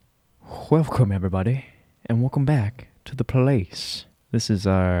Welcome, everybody, and welcome back to The Place. This is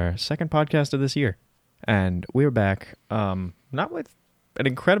our second podcast of this year, and we're back, not with an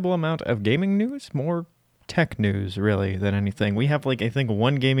incredible amount of gaming news, more tech news, really, than anything. We have, I think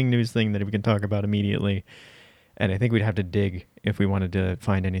one gaming news thing that we can talk about immediately, and I think we'd have to dig if we wanted to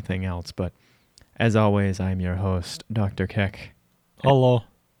find anything else, but as always, I'm your host, Dr. Keck. Hello.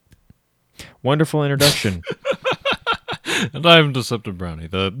 Wonderful introduction. And I'm Deceptive Brownie,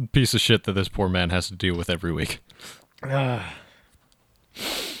 the piece of shit that this poor man has to deal with every week. You're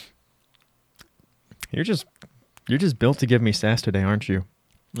just built to give me sass today, aren't you?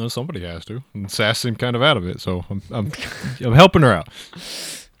 No, somebody has to. And Sass seemed kind of out of it, so I'm helping her out.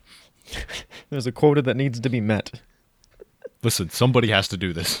 There's a quota that needs to be met. Listen, somebody has to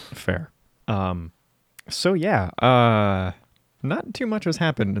do this. Fair. So yeah, not too much has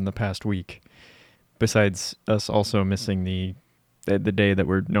happened in the past week, besides us also missing the day that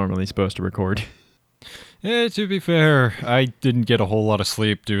we're normally supposed to record. To be fair, I didn't get a whole lot of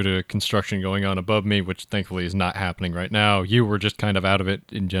sleep due to construction going on above me, which thankfully is not happening right now. You were just kind of out of it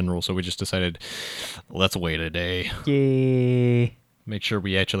in general, so we just decided, let's wait a day. Yay. Make sure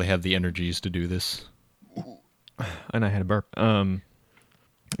we actually have the energies to do this. And I had a burp.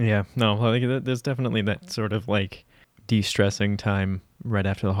 Yeah, no, there's definitely that sort of de-stressing time right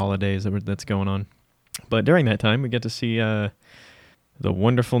after the holidays that's going on. But during that time, we get to see the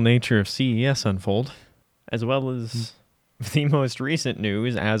wonderful nature of CES unfold, as well as the most recent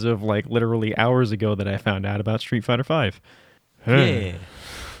news as of literally hours ago that I found out about Street Fighter V. Yeah.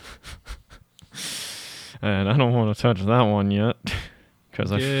 And I don't want to touch that one yet.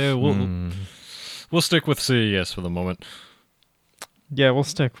 We'll stick with CES for the moment. Yeah, we'll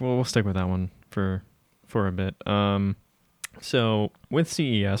stick with that one for a bit. So with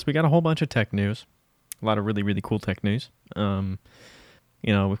CES, we got a whole bunch of tech news, a lot of really, really cool tech news.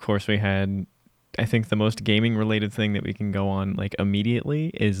 Of course, we had, I think the most gaming related thing that we can go on immediately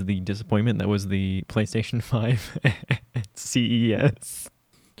is the disappointment that was the PlayStation 5 at CES.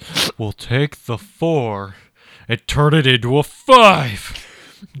 We'll take the 4 and turn it into a 5.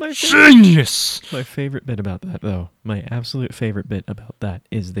 Genius! My favorite bit about that, though, my absolute favorite bit about that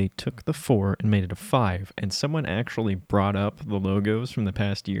is they took the 4 and made it a 5, and someone actually brought up the logos from the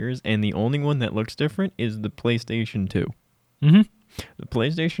past years, and the only one that looks different is the PlayStation 2. Mm-hmm. The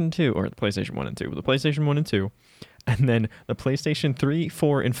PlayStation 2, or the PlayStation 1 and 2, the PlayStation 1 and 2, and then the PlayStation 3,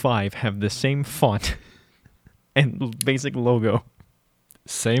 4, and 5 have the same font and basic logo.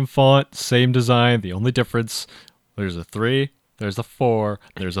 Same font, same design, the only difference, there's a 3, there's a 4,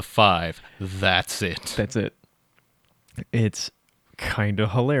 there's a 5. That's it. That's it. It's kind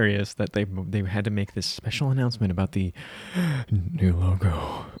of hilarious that they had to make this special announcement about the new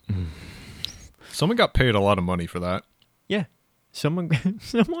logo. Someone got paid a lot of money for that. Yeah. Someone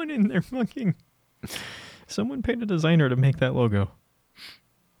in their someone paid a designer to make that logo.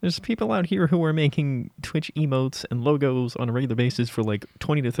 There's people out here who are making Twitch emotes and logos on a regular basis for $20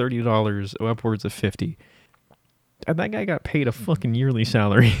 to $30, upwards of $50. And that guy got paid a fucking yearly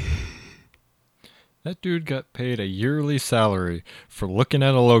salary. That dude got paid a yearly salary for looking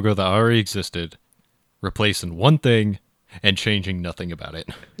at a logo that already existed, replacing one thing, and changing nothing about it.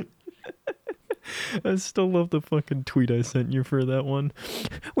 I still love the fucking tweet I sent you for that one.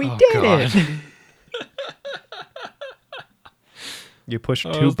 We did it! You push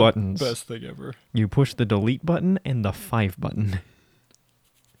two buttons. Best thing ever. You push the delete button and the 5 button.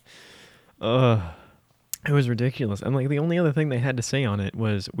 It was ridiculous. And the only other thing they had to say on it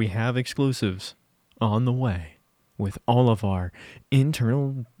was, we have exclusives on the way with all of our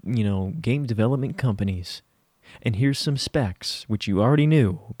internal, game development companies. And here's some specs, which you already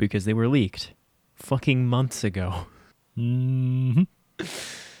knew because they were leaked fucking months ago. Mm-hmm.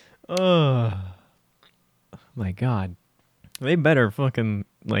 My God. They better fucking,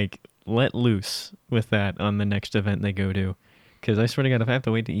 let loose with that on the next event they go to. Because I swear to God, if I have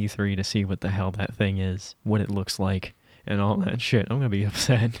to wait to E3 to see what the hell that thing is, what it looks like, and all that shit, I'm going to be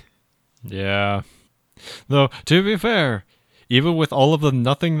upset. Yeah. Though, to be fair, even with all of the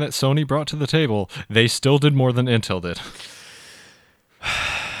nothing that Sony brought to the table, they still did more than Intel did.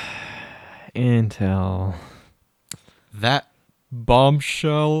 Intel. That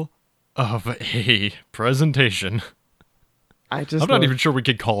bombshell of a presentation. I'm not even sure we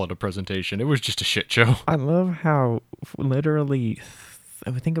could call it a presentation. It was just a shit show. I love how literally,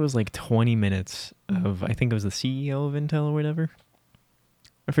 I think it was 20 minutes of, I think it was the CEO of Intel or whatever.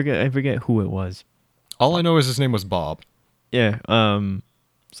 I forget who it was. All I know is his name was Bob. Yeah,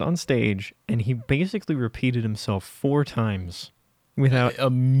 was on stage, and he basically repeated himself 4 times without a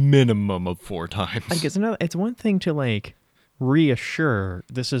minimum of 4 times. It's one thing to reassure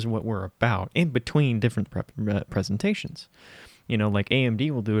this is what we're about in between different presentations. You know, like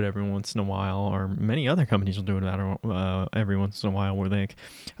AMD will do it every once in a while, or many other companies will do it every once in a while, where they're like,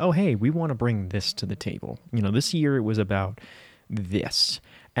 oh, hey, we want to bring this to the table. You know, this year it was about this.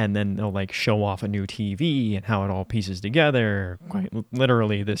 And then they'll like show off a new TV and how it all pieces together, quite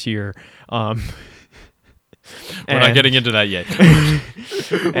literally this year. We're not getting into that yet.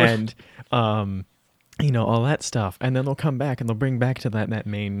 And, you know, all that stuff. And then they'll come back and they'll bring back to that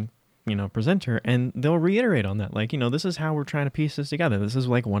main, you know, presenter, and they'll reiterate on that. Like, you know, this is how we're trying to piece this together. This is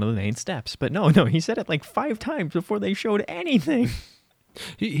like one of the main steps. But no, he said it like 5 times before they showed anything.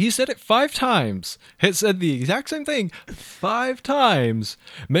 He said it 5 times. It said the exact same thing 5 times.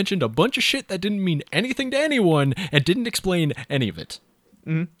 Mentioned a bunch of shit that didn't mean anything to anyone and didn't explain any of it.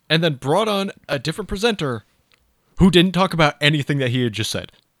 Mm-hmm. And then brought on a different presenter who didn't talk about anything that he had just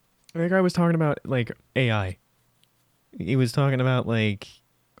said. The guy was talking about like AI. He was talking about like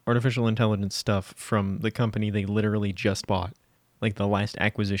artificial intelligence stuff from the company they literally just bought, like the last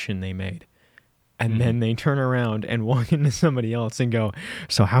acquisition they made. And then they turn around and walk into somebody else and go,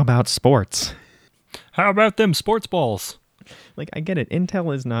 so how about sports? How about them sports balls? Like, I get it.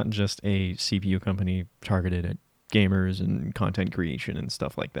 Intel is not just a CPU company targeted at gamers and content creation and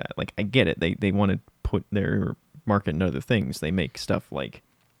stuff like that. Like, I get it. They want to put their market into other things. They make stuff like,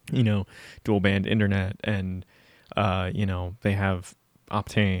 you know, dual band internet and, you know, they have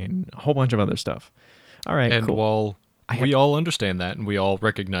Optane, a whole bunch of other stuff. All right, and cool. while we all understand that and we all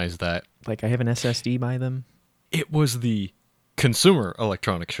recognize that, like, I have an SSD by them. It was the Consumer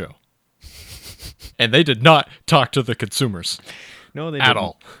Electronics Show. And they did not talk to the consumers. No, they didn't. At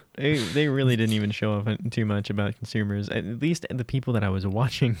all. They really didn't even show off too much about consumers. At least the people that I was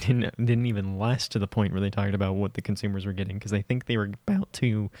watching didn't even last to the point where they talked about what the consumers were getting, because I think they were about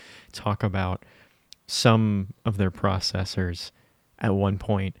to talk about some of their processors at one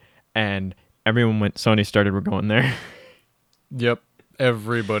point, and everyone went, Sony started, we're going there. Yep,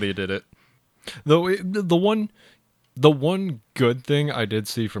 everybody did it. Though the one good thing I did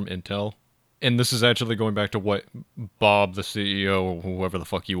see from Intel, and this is actually going back to what Bob, the CEO, or whoever the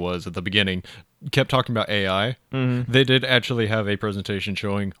fuck he was at the beginning, kept talking about AI. Mm-hmm. They did actually have a presentation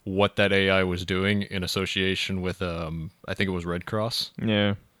showing what that AI was doing in association with, I think it was Red Cross.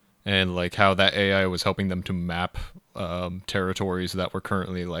 Yeah. And like how that AI was helping them to map territories that were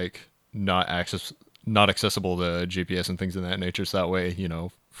currently like not accessible to GPS and things of that nature. So that way, you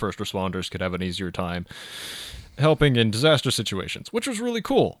know, first responders could have an easier time helping in disaster situations, which was really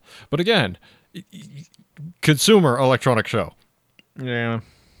cool. But again, Consumer Electronics Show. Yeah.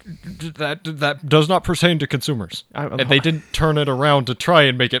 That does not pertain to consumers. And they didn't turn it around to try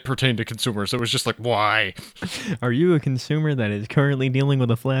and make it pertain to consumers. It was just like, why? Are you a consumer that is currently dealing with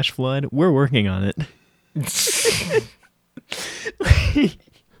a flash flood? We're working on it.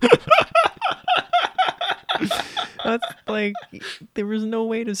 That's like, there was no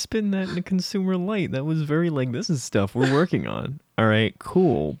way to spin that in a consumer light. That was very like, this is stuff we're working on. All right,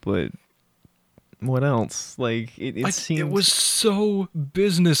 cool, but what else? Like, it seemed... It was so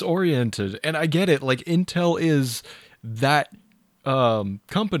business oriented, and I get it. Like, Intel is that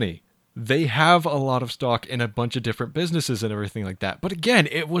company. They have a lot of stock in a bunch of different businesses and everything like that. But again,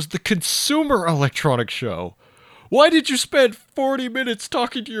 it was the Consumer Electronics Show. Why did you spend 40 minutes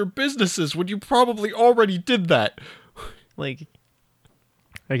talking to your businesses when you probably already did that? Like,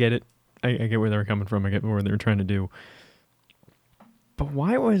 I get it. I get where they're coming from. I get what they're trying to do. But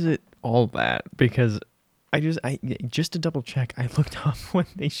why was it all that? Because I just to double check, I looked up what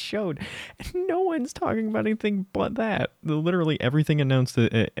they showed, and no one's talking about anything but that. Literally everything announced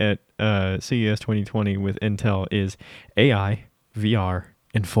at CES 2020 with Intel is AI, VR,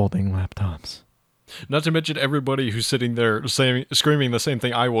 and folding laptops. Not to mention everybody who's sitting there screaming the same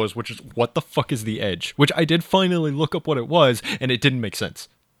thing I was, which is, what the fuck is the Edge? Which I did finally look up what it was, and it didn't make sense.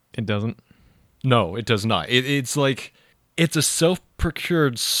 It doesn't? No, it does not. It's like, it's a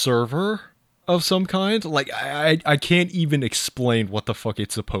self-procured server of some kind. Like, I can't even explain what the fuck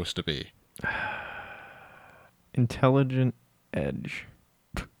it's supposed to be. Intelligent Edge.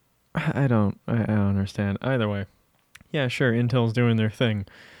 I don't understand. Either way. Yeah, sure, Intel's doing their thing.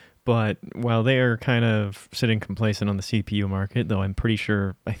 But while they are kind of sitting complacent on the CPU market, though I'm pretty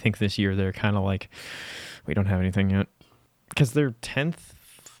sure, I think this year they're kind of like, we don't have anything yet. Because their 10th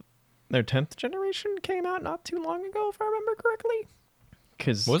generation came out not too long ago, if I remember correctly.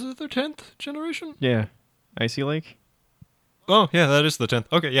 Was it their 10th generation? Yeah. Icy Lake? Oh, yeah, that is the 10th.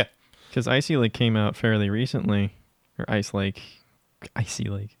 Okay, yeah. Because Icy Lake came out fairly recently. Or Ice Lake. Icy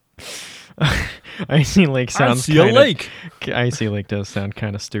Lake. Icy Lake sounds kind of... Lake! Icy Lake does sound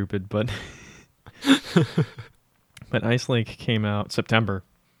kind of stupid, but... But Ice Lake came out September.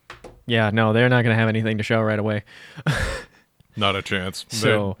 Yeah, no, they're not going to have anything to show right away. Not a chance.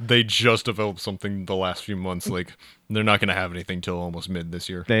 So- they just developed something the last few months. Like, they're not going to have anything till almost mid this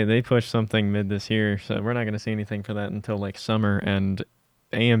year. They pushed something mid this year, so we're not going to see anything for that until like summer. And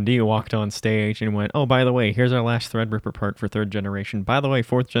AMD walked on stage and went, "Oh, by the way, here's our last Threadripper part for 3rd generation. By the way,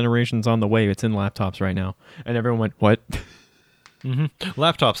 4th generation's on the way. It's in laptops right now." And everyone went, "What?"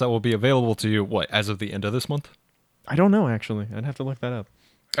 Laptops that will be available to you, what, as of the end of this month? I don't know, actually. I'd have to look that up.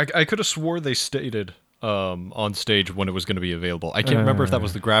 I could have swore they stated on stage when it was going to be available. I can't remember if that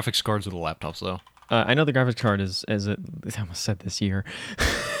was the graphics cards or the laptops, though. I know the graphics card is I almost said this year.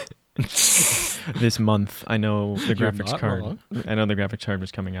 This month. I know the You're graphics not card. wrong. I know the graphics card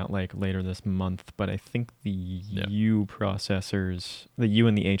was coming out like later this month, but I think the U processors, the U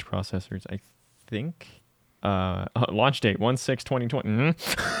and the H processors, I think launch date 1/6/2020.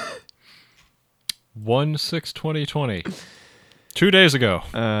 1/6/2020. 2 days ago.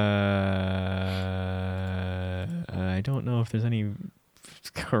 I don't know if there's any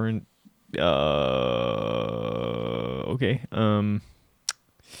current. Okay.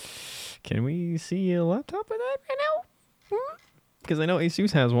 Can we see a laptop of that right now? Because I know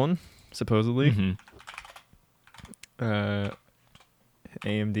Asus has one, supposedly. Mhm.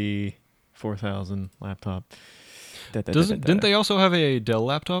 AMD 4000 laptop. Didn't they also have a Dell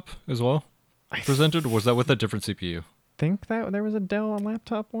laptop as well presented? Or was that with a different CPU? think that there was a Dell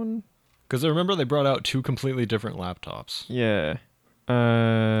laptop one? Because I remember they brought out 2 completely different laptops. Yeah.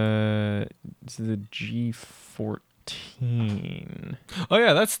 It's the G14. Oh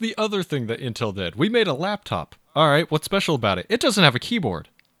yeah, that's the other thing that Intel did. We made a laptop. All right, what's special about it? It doesn't have a keyboard.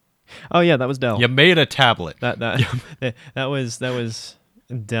 Oh yeah, that was Dell. You made a tablet. That was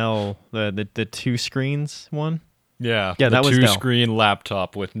Dell, the 2 screens one. Yeah, Yeah, the that was Dell. 2-screen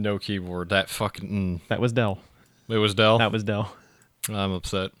laptop with no keyboard. That fucking That was Dell. it was Dell. That was Dell. I'm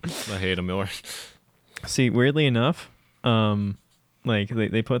upset. I hate a Miller. See, weirdly enough, like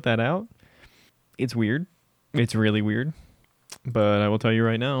they put that out. It's weird. It's really weird. But I will tell you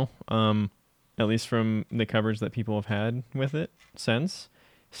right now, at least from the coverage that people have had with it since,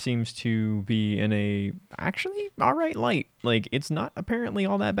 seems to be in a actually all right light. Like it's not apparently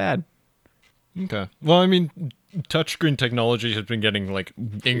all that bad. Okay. Well, I mean, touchscreen technology has been getting like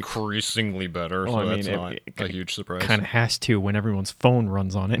increasingly better, Well, so I mean, that's it- not it a huge surprise. Kind of has to when everyone's phone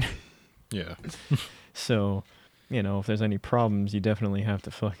runs on it. Yeah. So, if there's any problems, you definitely have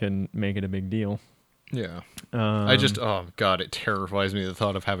to fucking make it a big deal. Yeah. I oh god, it terrifies me the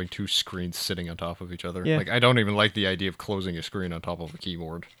thought of having 2 screens sitting on top of each other. Yeah. Like I don't even like the idea of closing a screen on top of a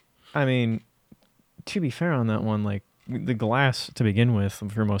keyboard. I mean, to be fair on that one, like the glass to begin with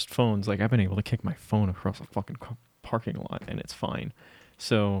for most phones, like I've been able to kick my phone across a fucking parking lot and it's fine.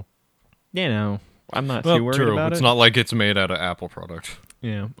 So, I'm not too worried true. about It's it. not like it's made out of Apple product.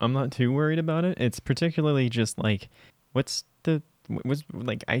 Yeah, I'm not too worried about it. It's particularly just like, I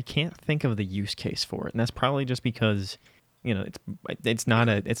can't think of the use case for it, and that's probably just because, it's not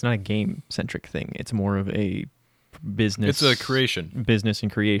a game centric thing. It's more of a business. It's a creation. Business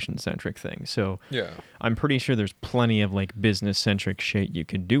and creation centric thing. So Yeah. I'm pretty sure there's plenty of like business centric shit you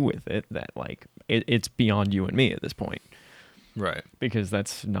could do with it that like it's beyond you and me at this point, Right. because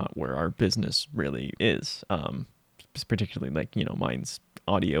that's not where our business really is. Particularly like mine's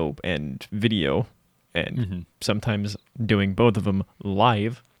audio and video, and sometimes doing both of them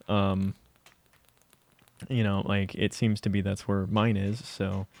live. Like it seems to be that's where mine is.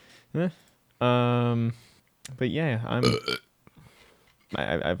 So, but yeah,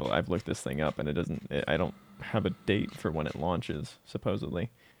 I've looked this thing up and it doesn't. I don't have a date for when it launches supposedly.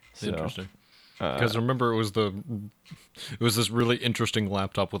 So, Interesting. Because remember, it was this really interesting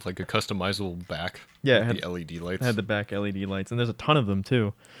laptop with like a customizable back. Yeah, with it had- the LED lights. It had the back LED lights, and there's a ton of them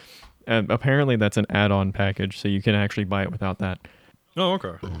too. And apparently that's an add-on package, so you can actually buy it without that, Oh, okay.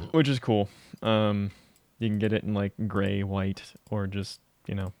 which is cool. You can get it in like gray, white, or just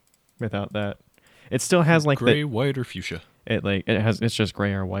without that. It still has like Gray, white, or fuchsia. it's just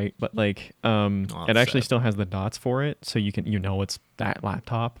gray or white, but like it actually sad. still has the dots for it, so you can it's that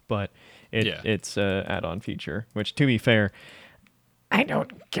laptop, but it's a add-on feature, which to be fair, I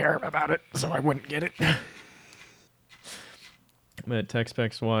don't care about it, so I wouldn't get it. But tech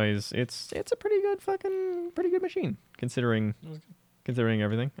specs wise, it's a pretty good machine considering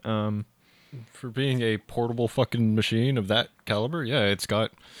everything. For being a portable fucking machine of that caliber, yeah, it's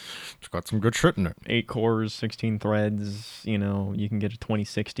got some good shit in it. 8 cores, 16 threads. You can get a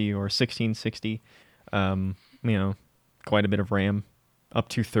 2060 or 1660. Quite a bit of RAM, up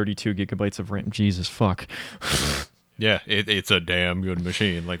to 32 gigabytes of RAM. Jesus fuck. Yeah, it's a damn good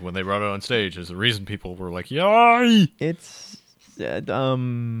machine. Like when they brought it on stage, there's a reason people were like, "Yay!" It's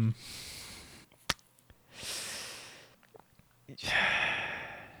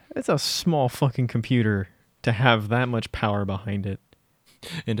it's a small fucking computer to have that much power behind it.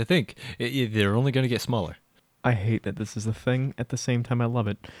 And to think, they're only going to get smaller. I hate that this is a thing. At the same time, I love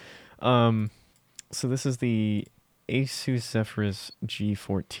it. So this is the Asus Zephyrus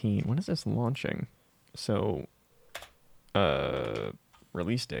G14. When is this launching? So,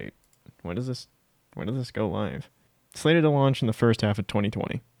 release date. When does this go live? Slated to launch in the first half of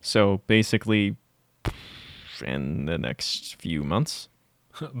 2020. So basically, in the next few months.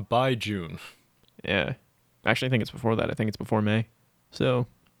 By June. Yeah. Actually, I think it's before that. I think it's before May. So.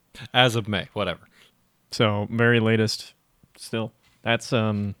 As of May, whatever. So very latest. Still, that's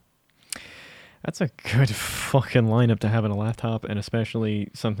a good fucking lineup to have in a laptop, and especially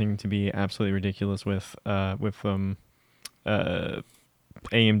something to be absolutely ridiculous with AMD and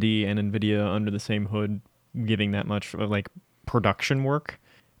Nvidia under the same hood, giving that much of like production work.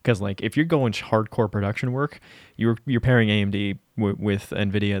 Because like if you're going hardcore production work, you're pairing AMD with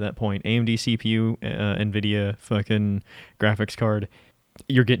Nvidia at that point. AMD CPU, Nvidia fucking graphics card,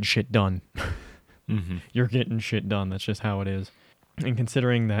 you're getting shit done. Mm-hmm. You're getting shit done. That's just how it is. And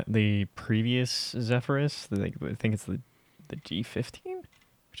considering that the previous Zephyrus, I think it's the G15,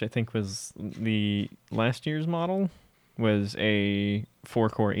 which I think was the last year's model, was a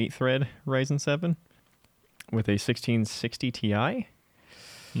 4-core 8-thread Ryzen 7 with a 1660 Ti.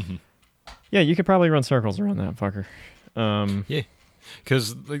 Mm-hmm. Yeah, you could probably run circles around that fucker. Yeah.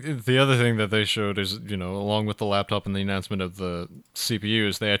 Because the other thing that they showed is, along with the laptop and the announcement of the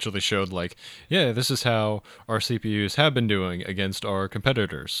CPUs, they actually showed like, yeah, this is how our CPUs have been doing against our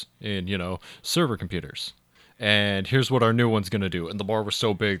competitors in, server computers. And here's what our new one's going to do. And the bar was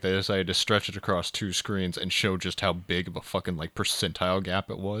so big, they decided to stretch it across 2 screens and show just how big of a fucking like percentile gap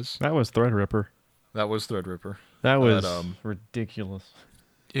it was. That was Threadripper. That was Threadripper. That was ridiculous.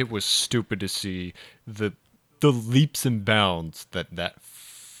 It was stupid to see the leaps and bounds that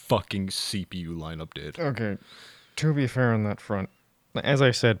fucking CPU lineup did. Okay, to be fair on that front, as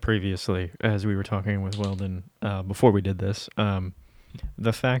I said previously, as we were talking with Weldon before we did this,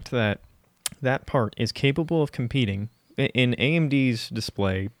 the fact that part is capable of competing in AMD's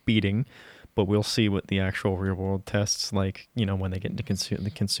display, beating, but we'll see what the actual real-world tests like, when they get into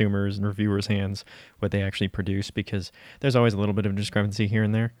the consumers' and reviewers' hands, what they actually produce, because there's always a little bit of discrepancy here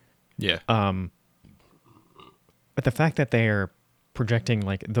and there. Yeah. But the fact that they are projecting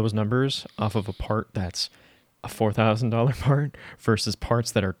like those numbers off of a part that's a $4,000 part versus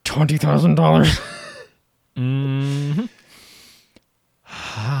parts that are $20,000. Mm-hmm.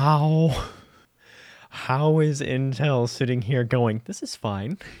 How is Intel sitting here going, this is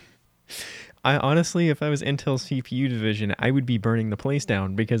fine? I honestly, if I was Intel's CPU division, I would be burning the place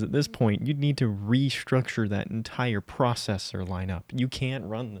down, because at this point, you'd need to restructure that entire processor lineup. You can't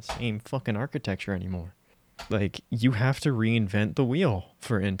run the same fucking architecture anymore. Like, you have to reinvent the wheel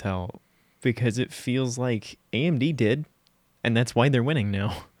for Intel, because it feels like AMD did, and that's why they're winning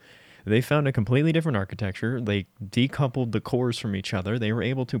now. They found a completely different architecture. They decoupled the cores from each other. They were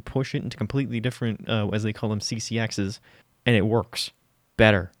able to push it into completely different, as they call them, CCXs, and it works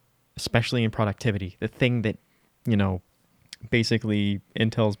better, especially in productivity. The thing that, basically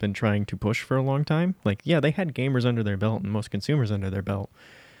Intel's been trying to push for a long time. Like, yeah, they had gamers under their belt and most consumers under their belt,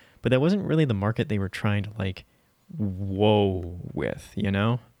 but that wasn't really the market they were trying to, like, whoa with,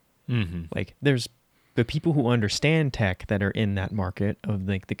 Mm-hmm. Like, there's the people who understand tech that are in that market of,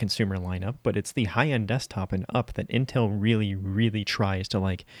 like, the consumer lineup, but it's the high-end desktop and up that Intel really, really tries to,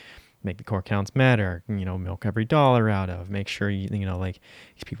 like, make the core counts matter, milk every dollar out of, make sure, like,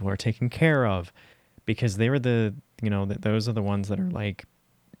 these people are taken care of, because they were those are the ones that are, like,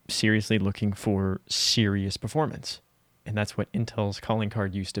 seriously looking for serious performance. And that's what Intel's calling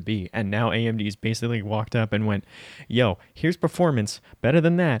card used to be. And now AMD's basically walked up and went, yo, here's performance better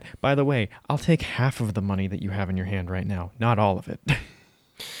than that. By the way, I'll take half of the money that you have in your hand right now, not all of it.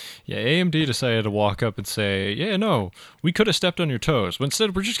 Yeah, AMD decided to walk up and say, yeah, no, we could have stepped on your toes, but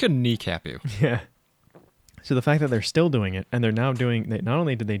instead we're just going to kneecap you. Yeah. So the fact that they're still doing it, and they're now doing, not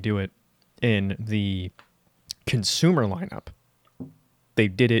only did they do it in the consumer lineup, they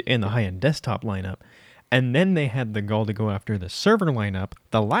did it in the high-end desktop lineup, and then they had the gall to go after the server lineup,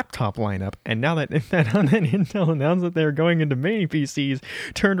 the laptop lineup, and now that Intel announced that they were going into mini PCs,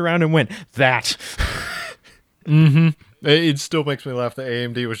 turned around and went, that. Mm-hmm. It still makes me laugh that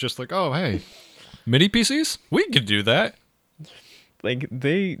AMD was just like, oh, hey, mini PCs? We could do that. Like,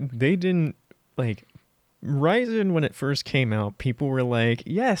 they didn't, like, Ryzen, when it first came out, people were like,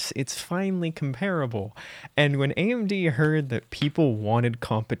 yes, it's finally comparable. And when AMD heard that people wanted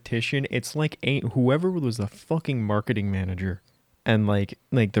competition, it's like whoever was the fucking marketing manager and like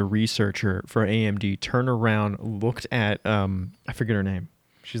the researcher for AMD turned around, looked at I forget her name.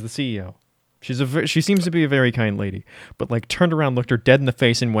 She's the CEO. She seems to be a very kind lady, but like turned around, looked her dead in the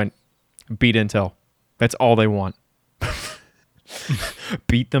face, and went, "Beat Intel. That's all they want.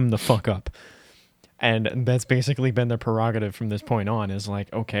 Beat them the fuck up." And that's basically been their prerogative from this point on. Is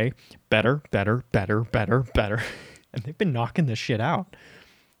like, okay, better. And they've been knocking this shit out.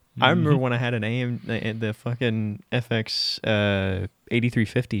 I remember when I had the fucking FX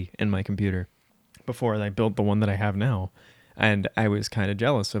 8350 in my computer before I built the one that I have now. And I was kind of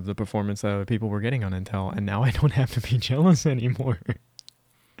jealous of the performance that people were getting on Intel. And now I don't have to be jealous anymore.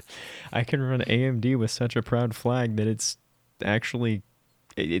 I can run AMD with such a proud flag that it's actually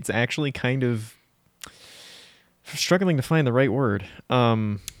kind of struggling to find the right word.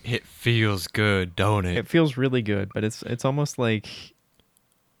 It feels good, don't it? It feels really good, but it's almost like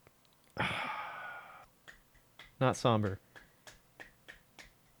not somber.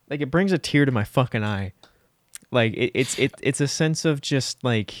 Like it brings a tear to my fucking eye. Like it's a sense of just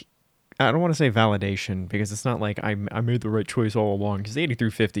like, I don't want to say validation because it's not like I made the right choice all along, because the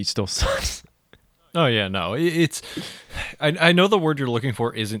 8350 still sucks. Oh yeah, no, it's. I know the word you're looking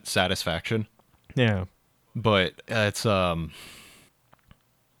for isn't satisfaction. Yeah, but it's God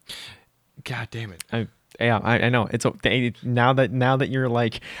damn it. I know. It's now that you're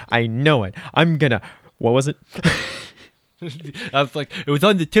like, I know it. I'm gonna. What was it? I was like, it was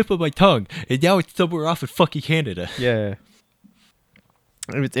on the tip of my tongue, and now it's somewhere off in fucking Canada. Yeah.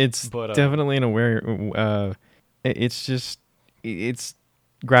 It's definitely an aware. It's just, it's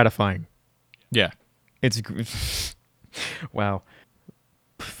gratifying. Yeah. It's wow.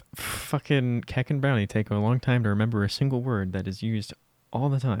 Fucking Keck and Brownie take a long time to remember a single word that is used all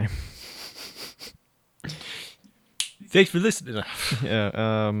the time. Thanks for listening.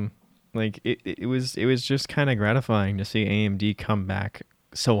 Yeah. Like it was just kind of gratifying to see AMD come back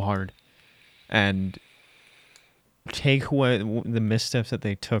so hard and take the missteps that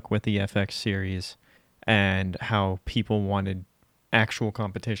they took with the FX series and how people wanted actual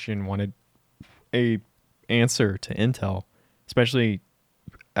competition, wanted a answer to Intel, especially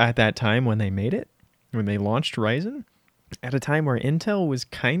at that time when they made it, when they launched Ryzen, at a time where Intel was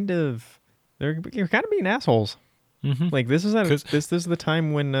they're kind of being assholes. Mm-hmm. Like this is the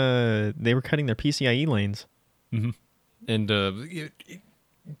time when they were cutting their PCIe lanes. Mm-hmm. And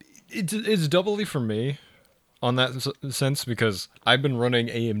it's doubly for me on that sense, because I've been running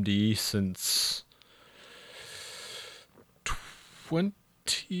AMD since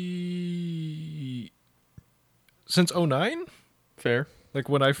 2009. Fair. Like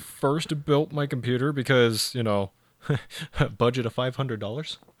when I first built my computer, because budget of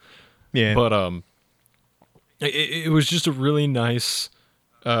 $500. Yeah. But it was just a really nice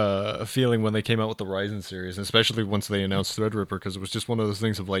feeling when they came out with the Ryzen series, and especially once they announced Threadripper, because it was just one of those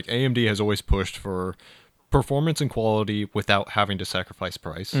things of like, AMD has always pushed for performance and quality without having to sacrifice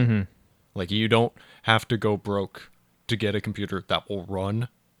price. Mm-hmm. Like you don't have to go broke to get a computer that will run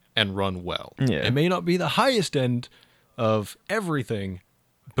and run well. Yeah. It may not be the highest end of everything,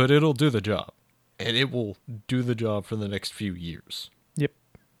 but it'll do the job, and it will do the job for the next few years. Yep.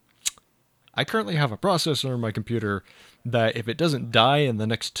 I currently have a processor in my computer that, if it doesn't die in the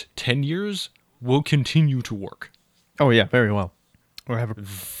next 10 years, will continue to work. Oh yeah, very well.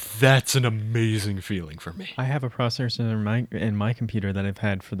 That's an amazing feeling for me. I have a processor in my computer that I've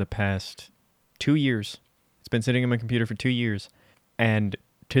had for the past 2 years. It's been sitting in my computer for 2 years, and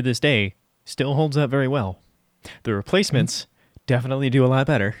to this day, still holds up very well. The replacements definitely do a lot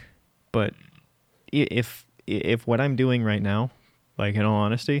better, but if what I'm doing right now, like in all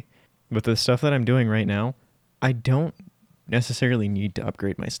honesty, with the stuff that I'm doing right now, I don't necessarily need to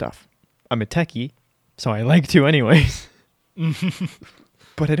upgrade my stuff. I'm a techie, so I like to anyways.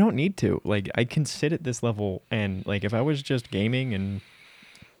 But I don't need to. Like, I can sit at this level, and like if I was just gaming and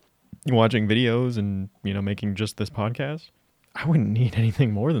watching videos and making just this podcast, I wouldn't need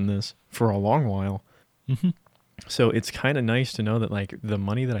anything more than this for a long while. Mm-hmm. So it's kind of nice to know that like the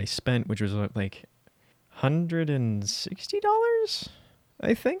money that I spent, which was like $160,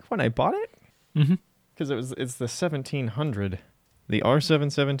 I think, when I bought it, because it's the 1700, the R7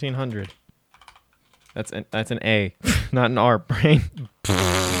 1700. That's an A, not an R, brain. The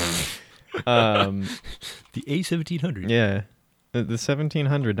A1700. Yeah, the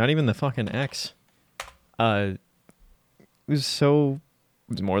 1700, not even the fucking X. It was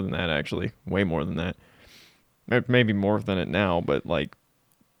more than that, actually, way more than that. Maybe more than it now, but like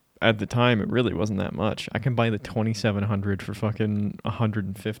at the time, it really wasn't that much. I can buy the 2700 for fucking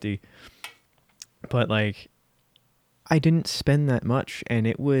 150. But like, I didn't spend that much, and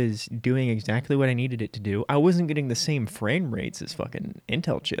it was doing exactly what I needed it to do. I wasn't getting the same frame rates as fucking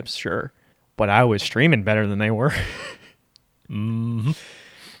Intel chips, sure, but I was streaming better than they were. Mm-hmm.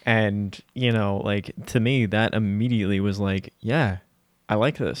 And, you know, like, to me, that immediately was like, yeah, I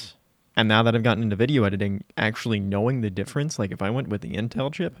like this. And now that I've gotten into video editing, actually knowing the difference, like if I went with the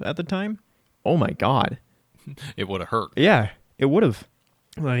Intel chip at the time, oh my God. It would have hurt. Yeah, it would have.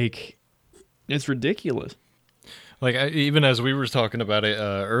 Like, it's ridiculous. Like, even as we were talking about it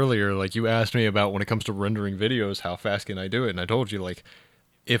earlier, like you asked me about when it comes to rendering videos, how fast can I do it? And I told you, like,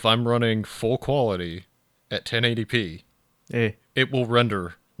 if I'm running full quality at 1080p, it will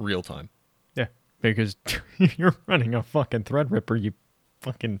render real time. Yeah, because you're running a fucking Threadripper, you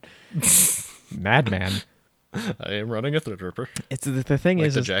fucking madman. I am running a Threadripper. It's the thing like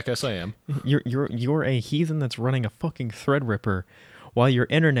is the jackass I am. You're a heathen that's running a fucking Threadripper while your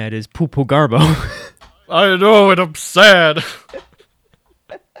internet is poo-poo garbo. I know, and I'm sad.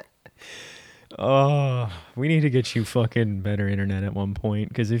 Oh, we need to get you fucking better internet at one point,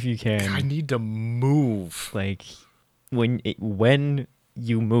 because if you can, I need to move. like, when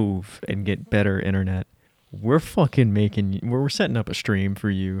you move and get better internet, we're setting up a stream for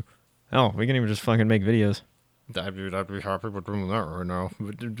you. Oh, we can even just fucking make videos. I'd be happy with doing that right now.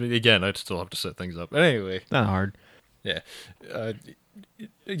 But again, I'd still have to set things up. But anyway. Not hard. Yeah.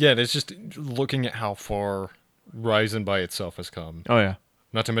 Again, it's just looking at how far Ryzen by itself has come. Oh, yeah.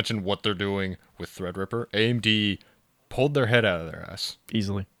 Not to mention what they're doing with Threadripper. AMD pulled their head out of their ass.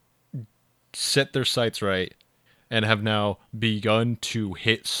 Easily. Set their sights right. And have now begun to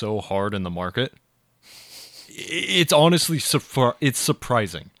hit so hard in the market. It's honestly it's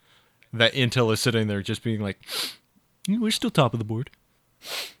surprising that Intel is sitting there just being like, we're still top of the board.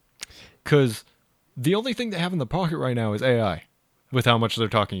 Because the only thing they have in the pocket right now is AI, with how much they're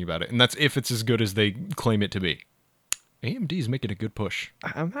talking about it. And that's if it's as good as they claim it to be. AMD is making a good push.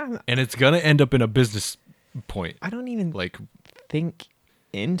 And it's going to end up in a business point. I don't even think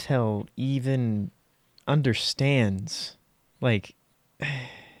Intel even understands, like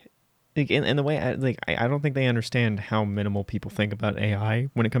in the way I don't think they understand how minimal people think about AI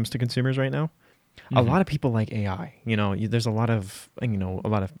when it comes to consumers right now. Mm-hmm. A lot of people like AI. You know, there's a lot of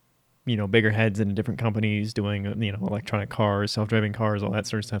bigger heads in different companies doing electronic cars, self-driving cars, all that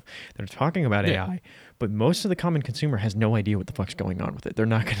sort of stuff. They're talking about AI, but most of the common consumer has no idea what the fuck's going on with it. They're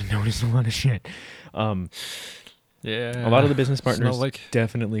not going to notice a lot of shit. Yeah, a lot of the business partners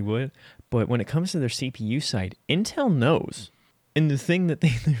definitely would, but when it comes to their CPU side, Intel knows. And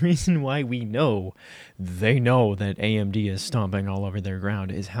the reason why they know that AMD is stomping all over their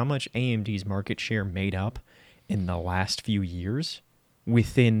ground is how much AMD's market share made up in the last few years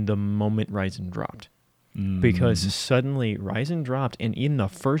within the moment Ryzen dropped. Because suddenly Ryzen dropped, and in the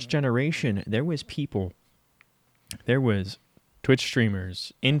first generation, there was Twitch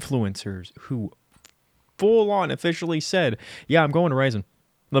streamers, influencers who full on officially said, yeah, I'm going to Ryzen.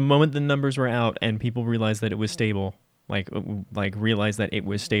 The moment the numbers were out and people realized that it was stable, realized that it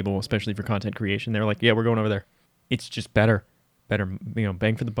was stable, especially for content creation, they were like, yeah, we're going over there. It's just better,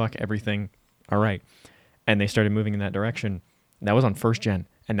 bang for the buck, everything. All right. And they started moving in that direction. That was on first gen,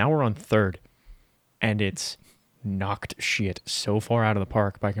 and now we're on third. And it's knocked shit so far out of the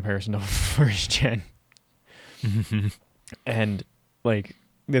park by comparison to first gen. And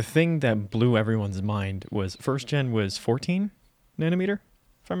the thing that blew everyone's mind was first gen was 14 nanometer,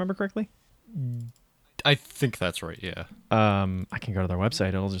 if I remember correctly. I think that's right, yeah. I can go to their website.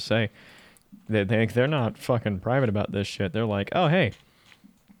 It'll just say they're not fucking private about this shit. They're like, oh hey,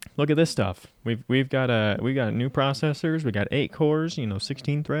 look at this stuff. We got new processors. We got 8 cores,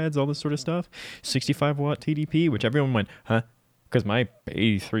 16 threads, all this sort of stuff. 65 watt TDP, which everyone went, huh? Because my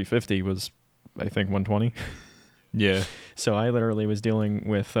 8350 was, I think, 120. Yeah. So I literally was dealing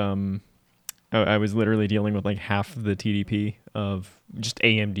with I was literally dealing with like half the TDP of just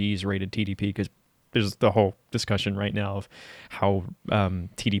AMD's rated TDP, because there's the whole discussion right now of how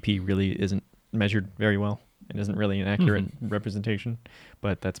TDP really isn't measured very well. It isn't really an accurate representation,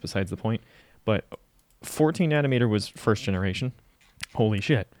 but that's besides the point. But 14 nanometer was first generation. Holy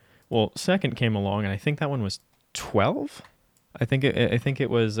shit. Well, second came along, and I think that one was 12. I think it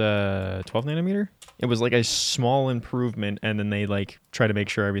was 12 nanometer. It was like a small improvement, and then they try to make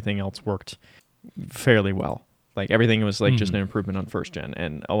sure everything else worked fairly well. Like everything was just an improvement on first gen,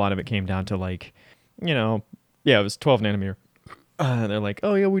 and a lot of it came down to it was 12 nanometer. They're like,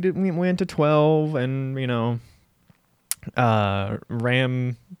 oh yeah, we went to 12, and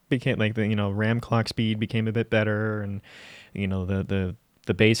RAM became RAM clock speed became a bit better, and the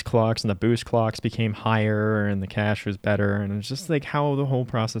the base clocks and the boost clocks became higher, and the cache was better, and it's just like how the whole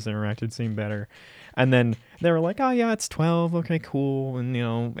process interacted seemed better. And then they were like, oh yeah, it's 12, okay, cool. And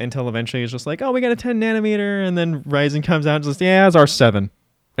until eventually it's just like, oh, we got a 10 nanometer, and then Ryzen comes out and just, yeah, it's our 7.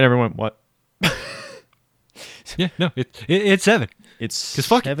 And everyone, what? Yeah, no, it's 7. It's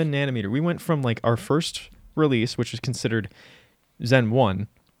 7 nanometer. We went from like our first release, which is considered Zen 1.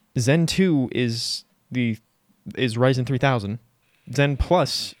 Zen 2 is Ryzen 3000. Zen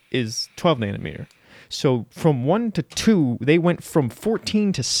Plus is 12 nanometer. So from 1 to 2, they went from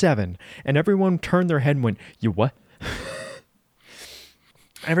 14 to 7, and everyone turned their head and went, you what?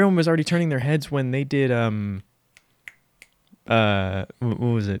 Everyone was already turning their heads when they did, what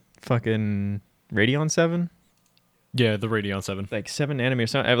was it? Fucking Radeon 7? Yeah, the Radeon 7. Like 7 nanometer.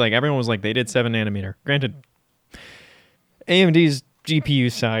 So, like, everyone was like, they did 7 nanometer. Granted, AMD's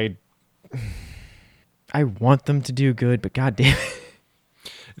GPU side, I want them to do good, but goddamn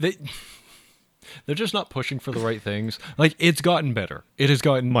it. They're just not pushing for the right things. Like, it's gotten better. It has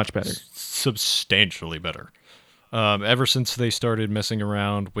gotten much better. Substantially better. Ever since they started messing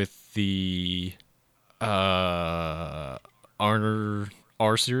around with the R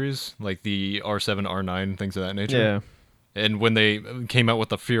series, like the R7, R9, things of that nature. Yeah. And when they came out with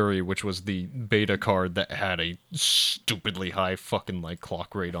the Fury, which was the beta card that had a stupidly high fucking like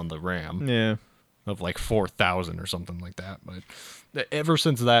clock rate on the RAM. Yeah. Of like 4,000 or something like that. But ever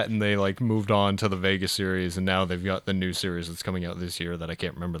since that, and they like moved on to the Vega series, and now they've got the new series that's coming out this year that I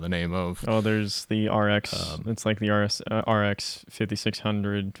can't remember the name of. Oh, there's the RX. It's like the RX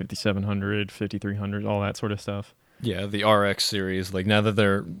 5600, 5700, 5300, all that sort of stuff. Yeah, the RX series. Like now that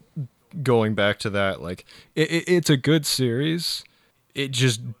they're going back to that, like it's a good series. It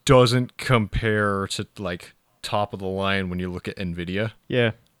just doesn't compare to like top of the line when you look at NVIDIA.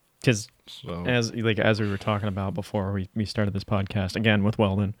 Yeah. Because as we were talking about before we started this podcast, again with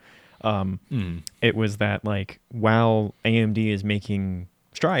Weldon, it was that like while AMD is making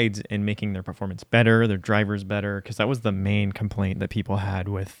strides in making their performance better, their drivers better, because that was the main complaint that people had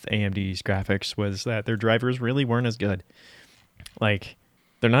with AMD's graphics was that their drivers really weren't as good. Like,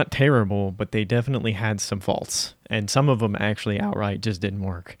 they're not terrible, but they definitely had some faults, and some of them actually outright just didn't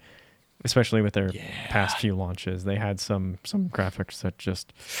work. Especially with their past few launches, they had some graphics that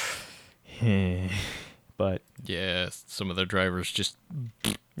just, but yeah, some of their drivers just,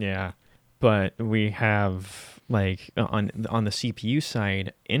 yeah. But we have like on the CPU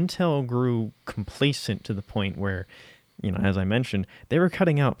side, Intel grew complacent to the point where, as I mentioned, they were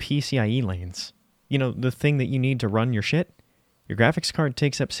cutting out PCIe lanes. The thing that you need to run your shit. Your graphics card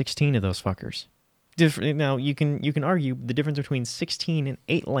takes up 16 of those fuckers. Now, you can argue the difference between 16 and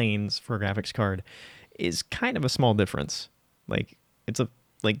 8 lanes for a graphics card is kind of a small difference. Like, it's a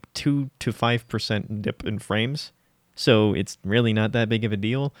 2 to 5% dip in frames, so it's really not that big of a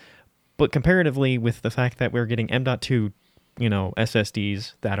deal. But comparatively with the fact that we're getting M.2,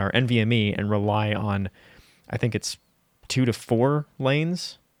 SSDs that are NVMe and rely on, I think it's 2 to 4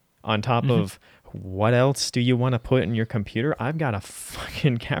 lanes on top of what else do you want to put in your computer? I've got a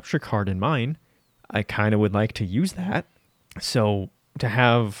fucking capture card in mine. I kind of would like to use that. So to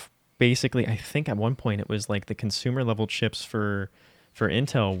have basically, I think at one point it was like the consumer level chips for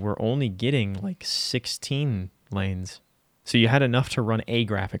Intel were only getting like 16 lanes. So you had enough to run a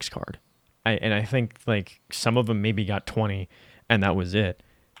graphics card. I think like some of them maybe got 20 and that was it.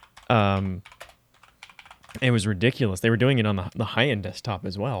 It was ridiculous. They were doing it on the high-end desktop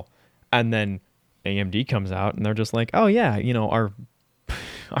as well. And then AMD comes out and they're just like, oh yeah,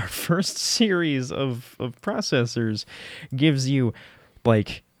 our first series of processors gives you,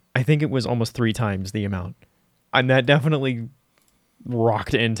 like, I think it was almost 3 times the amount. And that definitely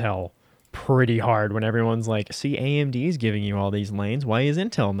rocked Intel pretty hard when everyone's like, see, AMD is giving you all these lanes. Why is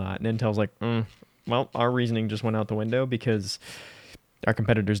Intel not? And Intel's like, well, our reasoning just went out the window because our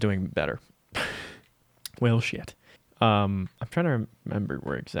competitor's doing better. Well, shit. I'm trying to remember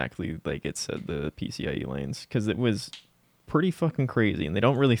where exactly like it said the PCIe lanes, because it was pretty fucking crazy, and they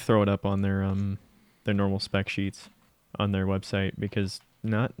don't really throw it up on their normal spec sheets on their website because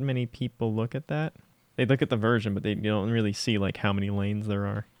not many people look at that. They look at the version, but they don't really see like how many lanes there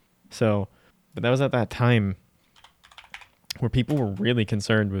are. So, but that was at that time where people were really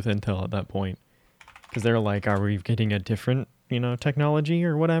concerned with Intel at that point, because they're like, are we getting a different technology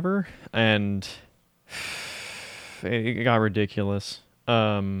or whatever? And it got ridiculous.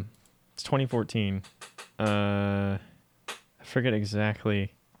 It's 2014. I forget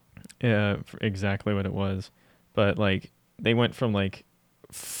exactly what it was, but like they went from like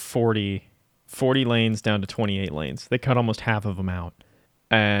 40 lanes down to 28 lanes. They cut almost half of them out,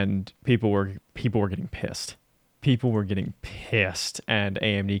 and people were getting pissed. people were getting pissed, and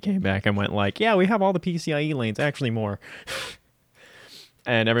AMD came back and went like, yeah, we have all the PCIe lanes, actually more.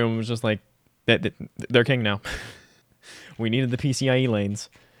 And everyone was just like, they're king now. We needed the PCIe lanes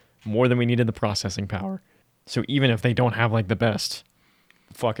more than we needed the processing power. So even if they don't have like the best,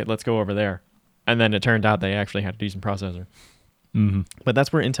 fuck it, let's go over there. And then it turned out they actually had a decent processor. Mm-hmm. But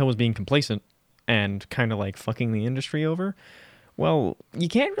that's where Intel was being complacent and kind of like fucking the industry over. Well, you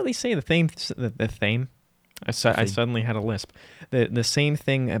can't really say the same. I suddenly had a lisp. The same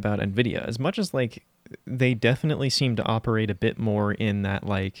thing about NVIDIA. As much as like they definitely seem to operate a bit more in that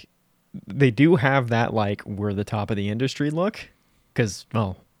like they do have that like we're the top of the industry look, because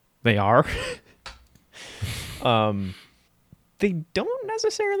well they are. They don't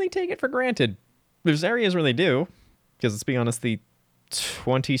necessarily take it for granted. There's areas where they do, because let's be honest, the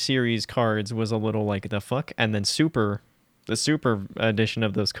 20 series cards was a little like the fuck, and then the super edition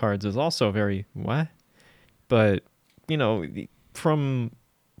of those cards is also very what. But you know, from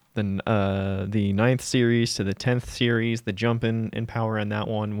the 9th series to the 10th series, the jump in power on that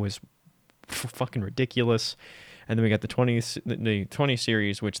one was fucking ridiculous. And then we got the 20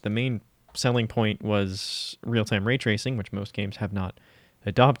 series, which the main selling point was real-time ray tracing, which most games have not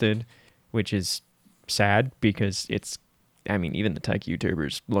adopted, which is sad because I mean, even the tech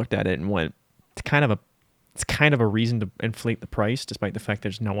YouTubers looked at it and went, it's kind of a reason to inflate the price, despite the fact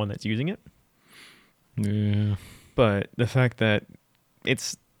there's no one that's using it. Yeah. But the fact that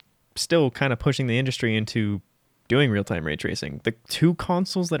it's still kind of pushing the industry into doing real-time ray tracing. The 2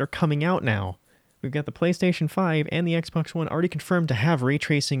 consoles that are coming out now, we've got the PlayStation 5 and the Xbox One already confirmed to have ray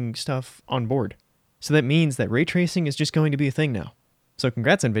tracing stuff on board. So that means that ray tracing is just going to be a thing now. So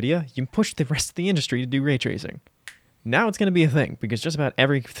congrats, NVIDIA. You pushed the rest of the industry to do ray tracing. Now it's going to be a thing, because just about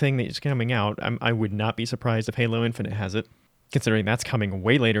everything that is coming out, I would not be surprised if Halo Infinite has it, considering that's coming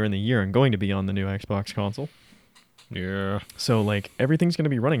way later in the year and going to be on the new Xbox console. Yeah. So, like, everything's going to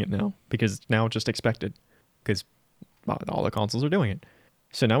be running it now, because now it's just expected, because all the consoles are doing it.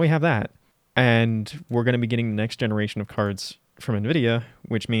 So now we have that, and we're going to be getting the next generation of cards from NVIDIA,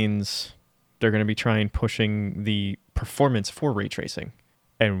 which means they're going to be pushing the performance for ray tracing.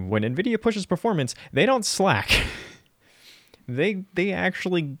 And when NVIDIA pushes performance, they don't slack. They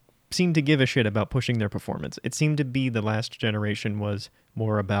actually seem to give a shit about pushing their performance. It seemed to be the last generation was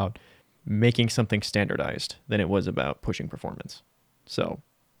more about making something standardized than it was about pushing performance. So,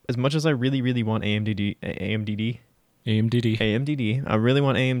 as much as I really, really want AMD, I really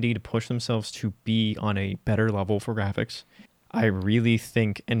want AMD to push themselves to be on a better level for graphics. I really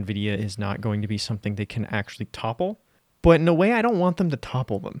think NVIDIA is not going to be something they can actually topple. But in a way, I don't want them to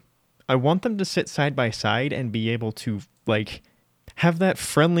topple them. I want them to sit side by side and be able to, like, have that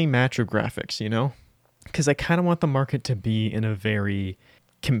friendly match of graphics, you know? Because I kind of want the market to be in a very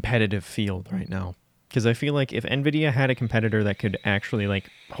competitive field right now. Because I feel like if NVIDIA had a competitor that could actually, like,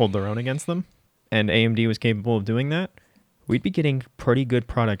 hold their own against them, and AMD was capable of doing that, we'd be getting pretty good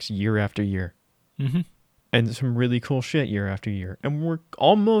products year after year. Mm-hmm. And some really cool shit year after year. And we're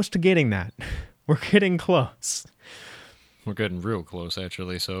almost getting that. We're getting close. We're getting real close,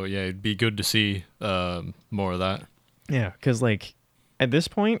 actually. So, yeah, it'd be good to see more of that. Yeah, because, like, at this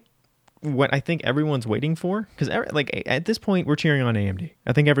point, what I think everyone's waiting for, because, like, at this point, we're cheering on AMD.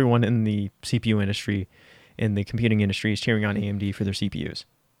 I think everyone in the CPU industry, in the computing industry, is cheering on AMD for their CPUs.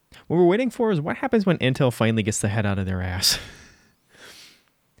 What we're waiting for is what happens when Intel finally gets the head out of their ass.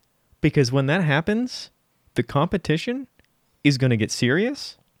 Because when that happens, the competition is going to get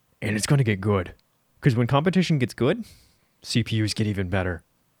serious, and it's going to get good. Because when competition gets good, CPUs get even better.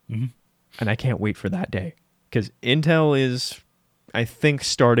 Mm-hmm. And I can't wait for that day. Because Intel is, I think,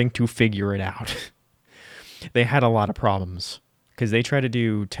 starting to figure it out. They had a lot of problems. Because they tried to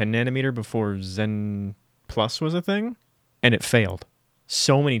do 10 nanometer before Zen Plus was a thing, and it failed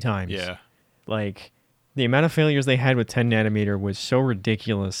so many times. Yeah. Like, the amount of failures they had with 10 nanometer was so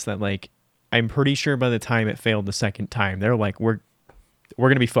ridiculous that, like, I'm pretty sure by the time it failed the second time, they're like, we're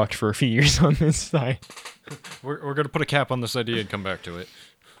going to be fucked for a few years on this side. We're going to put a cap on this idea and come back to it.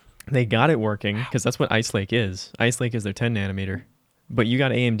 They got it working, because that's what Ice Lake is. Ice Lake is their 10 nanometer. But you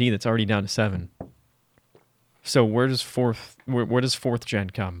got AMD that's already down to 7. So where does fourth gen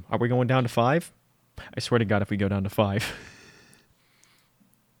come? Are we going down to 5? I swear to God, if we go down to 5.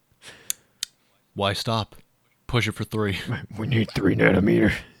 Why stop? Push it for 3. We need 3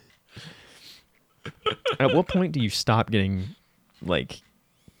 nanometer. At what point do you stop getting, like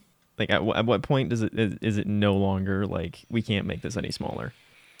at what point is it no longer, like, we can't make this any smaller?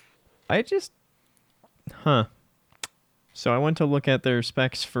 So I went to look at their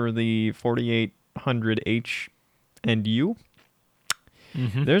specs for the 4800H and U.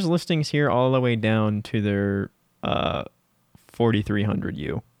 Mm-hmm. There's listings here all the way down to their uh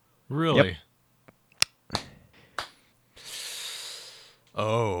 4300U. Really?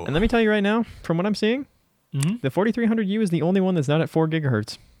 Oh. And let me tell you right now, from what I'm seeing, the 4300U is the only one that's not at 4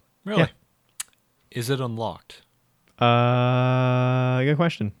 gigahertz. Really? Yeah. Is it unlocked? Good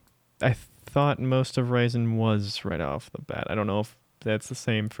question. I thought most of Ryzen was right off the bat. I don't know if that's the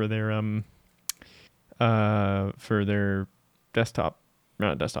same for their desktop,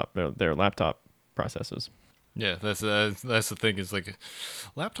 not desktop, their laptop processes. Yeah, that's the thing. Is like,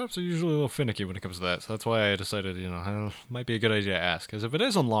 laptops are usually a little finicky when it comes to that. So that's why I decided, might be a good idea to ask. Because if it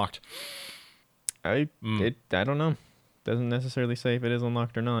is unlocked, I don't know. Doesn't necessarily say if it is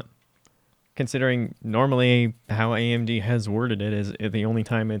unlocked or not. Considering normally how AMD has worded it is the only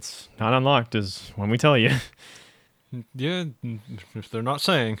time it's not unlocked is when we tell you. yeah, if they're not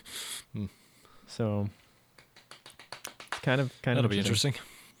saying, So it's kind of that'll be interesting.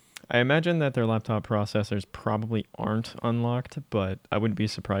 I imagine that their laptop processors probably aren't unlocked, but I wouldn't be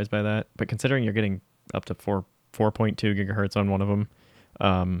surprised by that. But considering you're getting up to 4.2 gigahertz on one of them,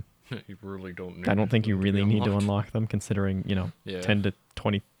 you really don't need I don't think you really need to unlocked. unlock them. Considering 10 to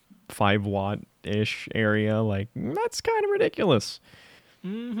 25 watt ish area, like that's kind of ridiculous.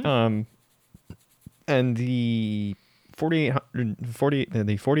 Mm-hmm. And the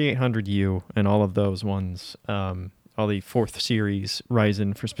 4800U and all of those ones, all the 4th series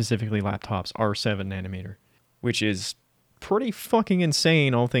Ryzen for specifically laptops are 7 nanometer, which is pretty fucking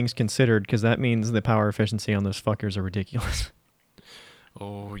insane, all things considered, because that means the power efficiency on those fuckers are ridiculous.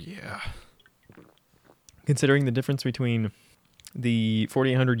 Oh yeah. Considering the difference between the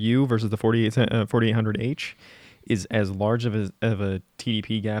 4800U versus the 4800H is as large of a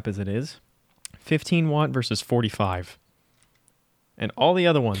TDP gap as it is. 15 watt versus 45. And all the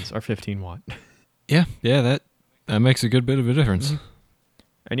other ones are 15 watt. Yeah, that makes a good bit of a difference. Mm-hmm.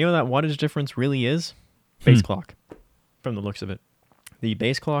 And you know what that wattage difference really is? Base clock, from the looks of it. The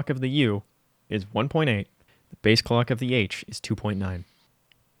base clock of the U is 1.8. The base clock of the H is 2.9.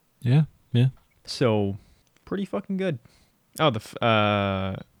 Yeah. So, pretty fucking good. Oh, there's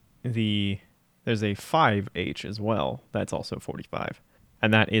a 5H as well. That's also 45.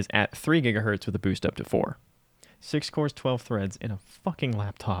 And that is at 3 gigahertz with a boost up to 4. 6 cores, 12 threads in a fucking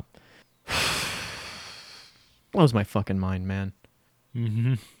laptop. Blows my fucking mind, man.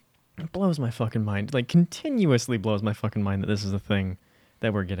 Mm-hmm. It blows my fucking mind. Like, continuously blows my fucking mind that this is the thing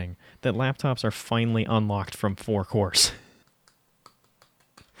that we're getting. That laptops are finally unlocked from 4 cores.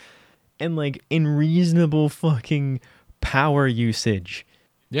 And, like, in reasonable fucking power usage.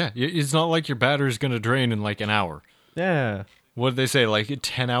 Yeah, it's not like your battery's gonna drain in like an hour. Yeah. What did they say? Like a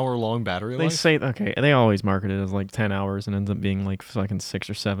 10-hour long battery They life? say, okay, they always market it as like 10 hours and ends up being like fucking 6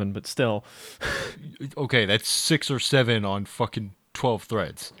 or 7, but still. Okay, that's 6 or 7 on fucking 12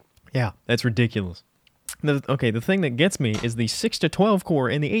 threads. Yeah, that's ridiculous. The thing that gets me is the 6 to 12 core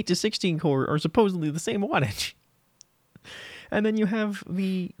and the 8 to 16 core are supposedly the same wattage. And then you have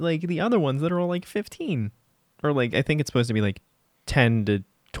the other ones that are all like 15. Or like, I think it's supposed to be like 10 to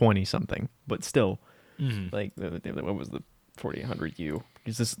 20 something, but still. Mm-hmm. Like, what was the 4800U?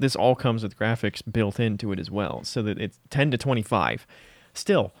 Because this all comes with graphics built into it as well, so that it's 10 to 25.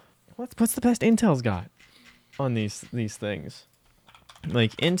 Still, what's the best Intel's got on these things?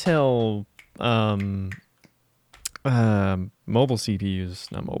 Like Intel, mobile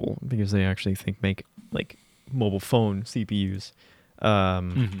CPUs, not mobile, because they actually make like mobile phone CPUs.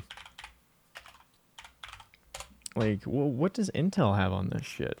 Like, what does Intel have on this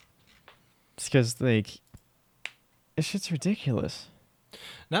shit? It's because, like, this shit's ridiculous.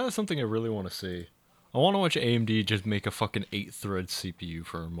 Now that's something I really want to see. I want to watch AMD just make a fucking 8-thread CPU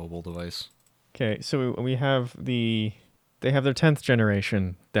for a mobile device. Okay, so we have they have their 10th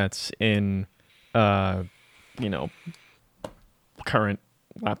generation that's in, current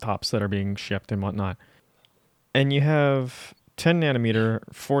laptops that are being shipped and whatnot. And you have 10 nanometer,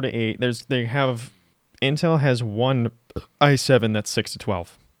 4 to 8. Intel has one i7 that's 6 to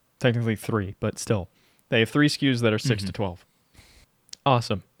 12. Technically 3, but still. They have 3 SKUs that are 6 to 12.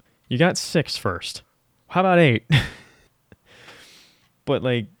 Awesome. You got 6 first. How about 8? But,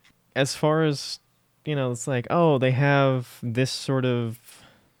 like, as far as, it's like, oh, they have this sort of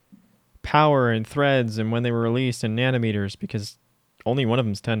power and threads and when they were released in nanometers, because only one of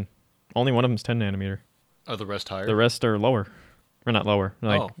them's 10. Only one of them's 10 nanometer. Are the rest higher? The rest are lower. Or not lower.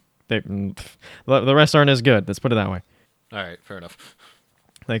 Like, the rest aren't as good. Let's put it that way. All right, fair enough.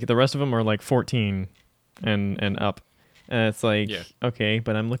 Like, the rest of them are like 14 and up. And it's like, okay,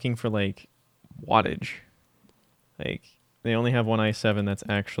 but I'm looking for like wattage. Like, they only have one i7 that's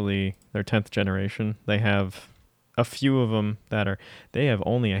actually their 10th generation. They have a few of them that are, they have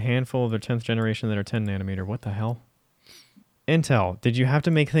only a handful of their 10th generation that are 10 nanometer. What the hell? Intel, did you have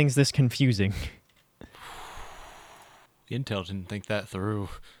to make things this confusing? Intel didn't think that through.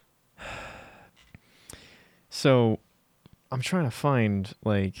 So I'm trying to find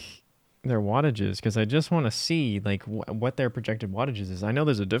like their wattages because I just want to see like what their projected wattages is. I know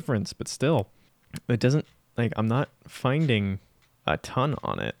there's a difference, but still, it doesn't, like, I'm not finding a ton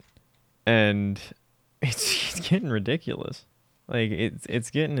on it, and it's getting ridiculous. Like it's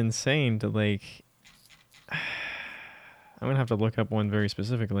getting insane to like. I'm gonna have to look up one very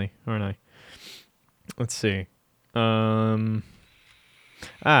specifically, aren't I? Let's see. So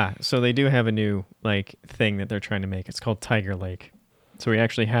they do have a new like thing that they're trying to make. It's called Tiger Lake. So we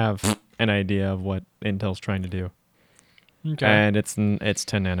actually have an idea of what Intel's trying to do. Okay. And it's 10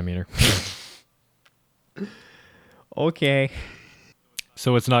 nanometer. Okay.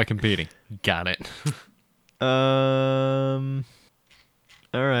 So it's not competing. Got it. All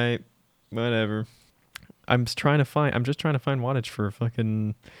right. Whatever. I'm just trying to find wattage for a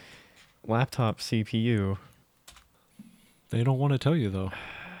fucking laptop CPU. They don't want to tell you though.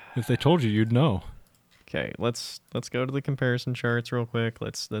 If they told you, you'd know. Okay, let's go to the comparison charts real quick.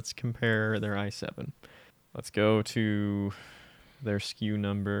 Let's compare their i7. Let's go to their SKU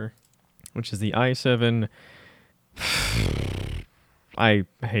number, which is the i7. I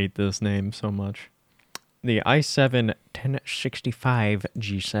hate this name so much. The i7 1065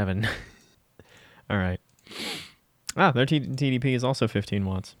 G7. All right. Their TDP is also 15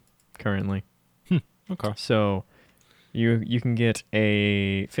 watts currently. Okay. So you can get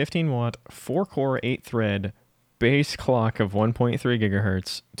a 15 watt 4-core 8-thread base clock of 1.3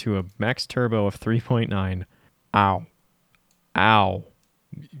 gigahertz to a max turbo of 3.9. Ow.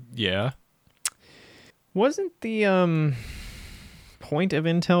 Yeah. Wasn't the point of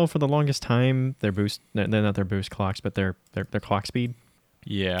Intel for the longest time they're not their boost clocks, but their clock speed?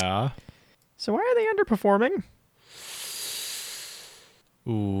 Yeah. So why are they underperforming?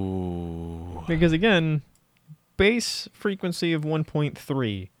 Ooh. Because again, base frequency of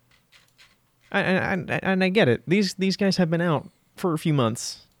 1.3. And I get it. These guys have been out for a few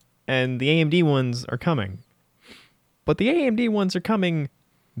months, and the AMD ones are coming. But the AMD ones are coming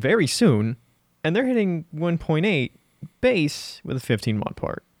very soon, and they're hitting 1.8 base with a 15 watt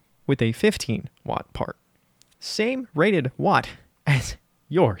part. With a 15 watt part. Same rated watt as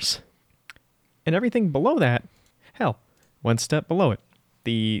yours. And everything below that, hell, one step below it.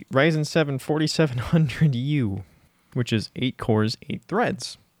 The Ryzen 7 4700U, which is 8 cores, 8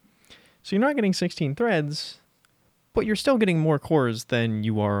 threads. So you're not getting 16 threads, but you're still getting more cores than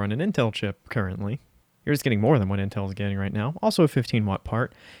you are on an Intel chip currently. You're just getting more than what Intel is getting right now. Also a 15 watt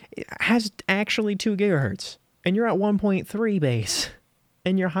part. It has actually 2 gigahertz, and you're at 1.3 base.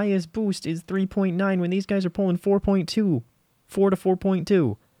 And your highest boost is 3.9 when these guys are pulling 4.2. 4 to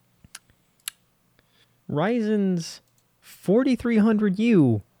 4.2. Ryzen's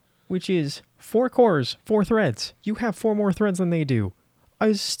 4300U, which is 4 cores, 4 threads. You have 4 more threads than they do.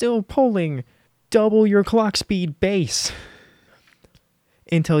 Is still pulling double your clock speed base.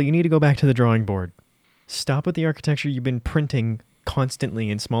 Intel, you need to go back to the drawing board. Stop with the architecture you've been printing constantly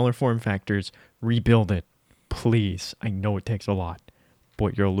in smaller form factors. Rebuild it. Please. I know it takes a lot,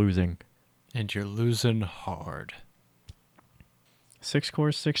 but you're losing. And you're losing hard. 6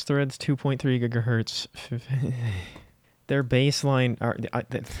 cores, 6 threads, 2.3 gigahertz. Their baseline,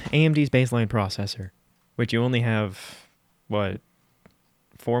 AMD's baseline processor, which you only have, what,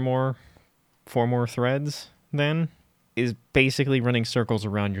 4 more threads then, is basically running circles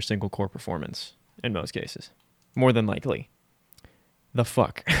around your single core performance in most cases. More than likely. The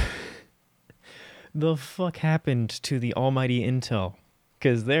fuck? The fuck happened to the almighty Intel?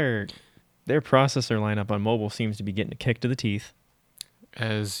 Because their processor lineup on mobile seems to be getting a kick to the teeth.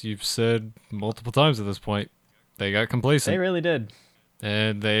 As you've said multiple times at this point, they got complacent. They really did.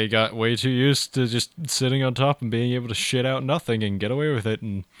 And they got way too used to just sitting on top and being able to shit out nothing and get away with it.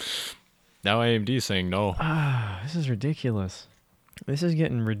 And now AMD's saying no. This is ridiculous. This is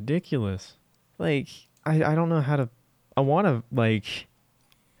getting ridiculous. Like, I don't know how to... I want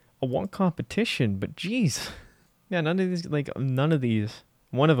competition, but geez. Yeah, none of these.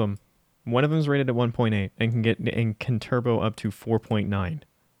 One of them's rated at 1.8 and can turbo up to 4.9.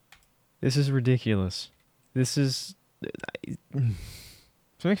 This is ridiculous. This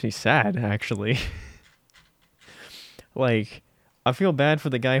makes me sad, actually. Like, I feel bad for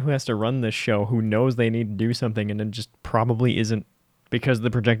the guy who has to run this show, who knows they need to do something and it just probably isn't, because the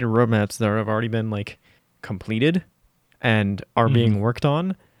projected roadmaps that have already been like completed and are being worked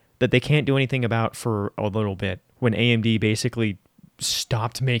on, that they can't do anything about for a little bit, when AMD basically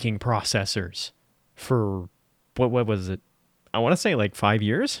stopped making processors for what was it? I want to say like 5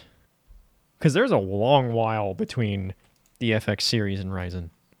 years, because there's a long while between the FX series and Ryzen.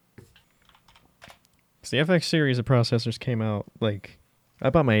 So the FX series of processors came out, like, I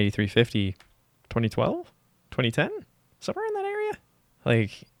bought my 8350 2012, 2010, somewhere in that area.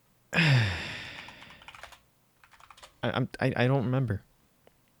 Like, I don't remember.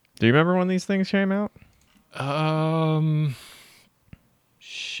 Do you remember when these things came out?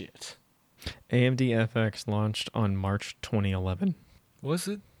 Shit. AMD FX launched on March 2011. Was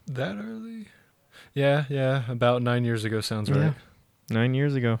it that early? Yeah, about 9 years ago sounds right. 9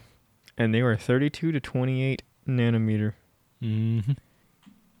 years ago. And they were 32 to 28 nanometer. Mm-hmm.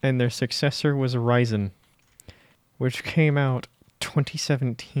 And their successor was Ryzen, which came out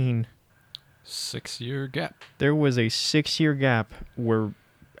 2017. 6-year gap. There was a 6-year gap where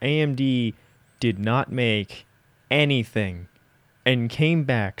AMD did not make anything and came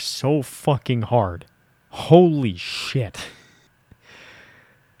back so fucking hard. Holy shit.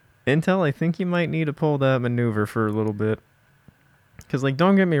 Intel, I think you might need to pull that maneuver for a little bit. Because, like,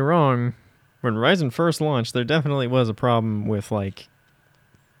 don't get me wrong, when Ryzen first launched, there definitely was a problem with, like,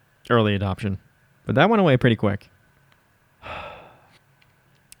 early adoption. But that went away pretty quick.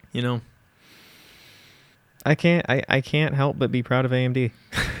 You know, I can't help but be proud of AMD.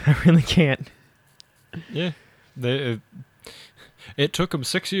 I really can't. Yeah. It took them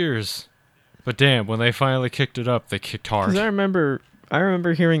 6 years. But damn, when they finally kicked it up, they kicked hard. Because I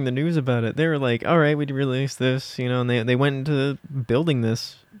remember hearing the news about it. They were like, all right, we'd release this, you know, and they went into building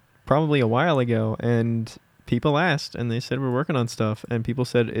this probably a while ago, and people asked, and they said, we're working on stuff, and people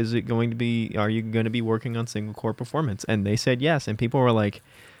said, are you going to be working on single core performance? And they said yes, and people were like,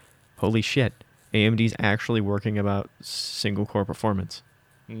 holy shit, AMD's actually working about single core performance.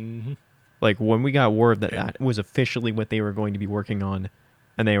 Mm-hmm. Like, when we got word that was officially what they were going to be working on,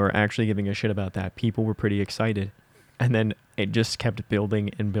 and they were actually giving a shit about that, people were pretty excited. And then it just kept building,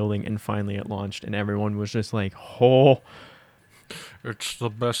 and finally it launched, and everyone was just like, oh. It's the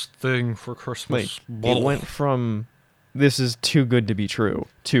best thing for Christmas. Like, it went from, this is too good to be true,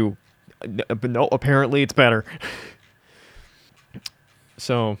 to, no, apparently it's better.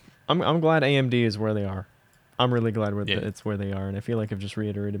 So, I'm glad AMD is where they are. I'm really glad it's where they are, and I feel like I've just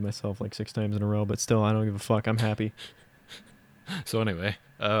reiterated myself like 6 times in a row, but still, I don't give a fuck. I'm happy. So anyway,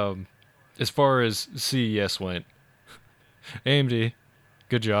 as far as CES went, AMD,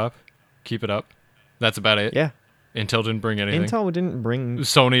 good job. Keep it up. That's about it. Yeah. Intel didn't bring anything. Sony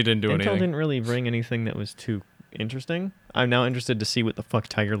didn't do anything. Intel didn't really bring anything that was too interesting. I'm now interested to see what the fuck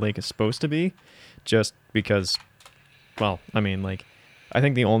Tiger Lake is supposed to be, just because, well, I mean, like, I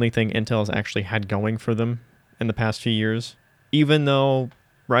think the only thing Intel's actually had going for them in the past few years, even though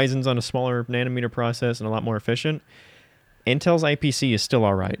Ryzen's on a smaller nanometer process and a lot more efficient, Intel's IPC is still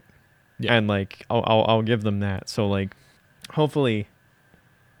all right. Yeah. And, like, I'll give them that. So, like, hopefully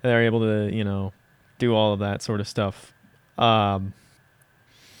they're able to, you know, do all of that sort of stuff.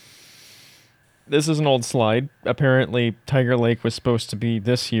 This is an old slide. Apparently, Tiger Lake was supposed to be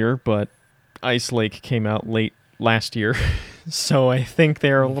this year, but Ice Lake came out late last year. So I think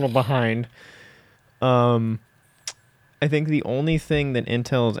they're a little behind. I think the only thing that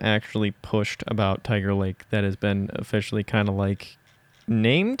Intel has actually pushed about Tiger Lake that has been officially kind of like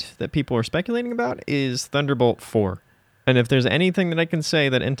named that people are speculating about is Thunderbolt 4. And if there's anything that I can say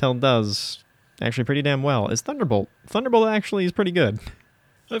that Intel does actually pretty damn well, is Thunderbolt. Thunderbolt actually is pretty good.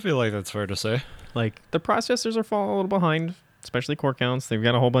 I feel like that's fair to say. Like, the processors are falling a little behind, especially core counts. They've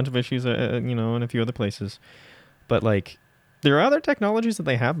got a whole bunch of issues, you know, in a few other places. But, like, there are other technologies that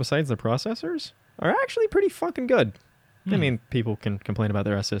they have besides the processors are actually pretty fucking good. I mean, people can complain about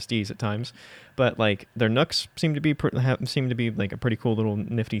their SSDs at times, but like their NUCs seem to be like a pretty cool little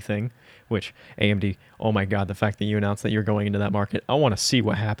nifty thing. Which AMD, oh my god, the fact that you announced that you're going into that market, I want to see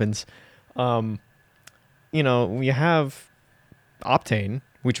what happens. You know, we have Optane,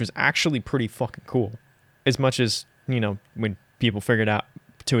 which was actually pretty fucking cool. As much as, you know, when people figured out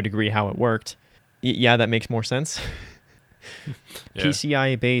to a degree how it worked, yeah, that makes more sense. Yeah.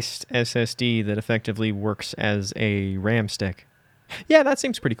 PCI-based SSD that effectively works as a RAM stick. Yeah, that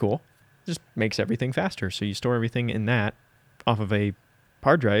seems pretty cool. Just makes everything faster. So you store everything in that off of a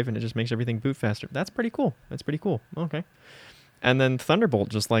hard drive, and it just makes everything boot faster. That's pretty cool. Okay. And then Thunderbolt,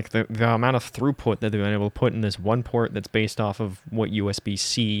 just like the amount of throughput that they've been able to put in this one port that's based off of what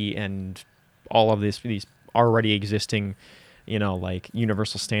USB-C and all of these already existing, you know, like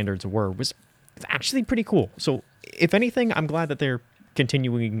universal standards was actually pretty cool. So if anything, I'm glad that they're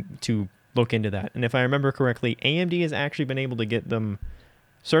continuing to look into that. And if I remember correctly, AMD has actually been able to get them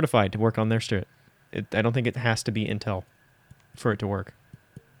certified to work on their shit. I don't think it has to be Intel for it to work.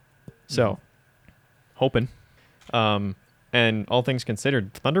 So, hoping. And all things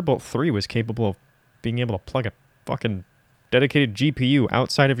considered, Thunderbolt 3 was capable of being able to plug a fucking dedicated GPU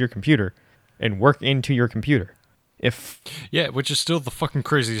outside of your computer and work into your computer. Yeah, which is still the fucking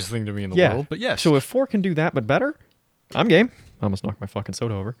craziest thing to me in the Yeah. world. But yes. So if 4 can do that but better, I'm game. I almost knocked my fucking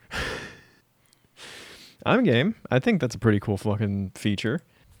soda over. I'm game. I think that's a pretty cool fucking feature.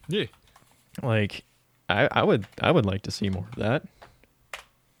 Yeah. Like, I would like to see more of that.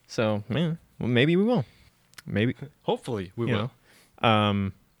 So, man, well, maybe we will. Maybe. Hopefully we You will.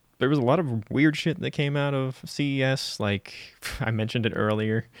 know. There was a lot of weird shit that came out of CES. Like, I mentioned it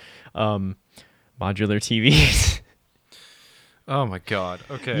earlier. Modular TVs. Oh my god.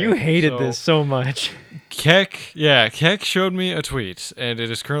 Okay. You hated so this so much. Keck showed me a tweet, and it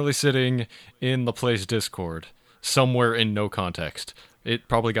is currently sitting in the Place Discord, somewhere in no context. It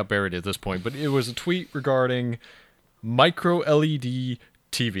probably got buried at this point, but it was a tweet regarding micro LED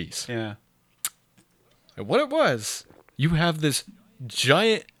TVs. Yeah. And what it was, you have this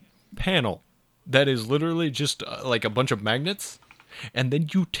giant panel that is literally just like a bunch of magnets, and then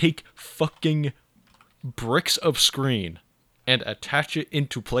you take fucking bricks of screen and attach it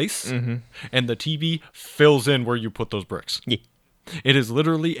into place, and the TV fills in where you put those bricks. Yeah. It is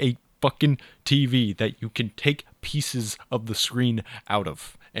literally a fucking TV that you can take pieces of the screen out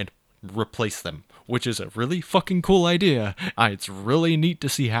of and replace them, which is a really fucking cool idea. It's really neat to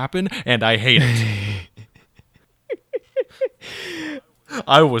see happen, and I hate it.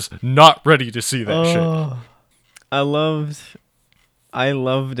 I was not ready to see that shit. I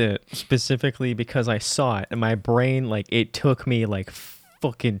loved it specifically because I saw it and my brain, like, it took me like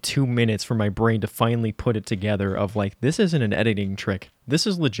fucking 2 minutes for my brain to finally put it together of like, this isn't an editing trick. This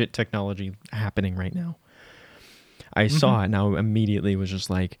is legit technology happening right now. I saw it and I immediately was just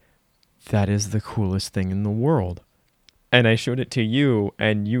like, that is the coolest thing in the world. And I showed it to you,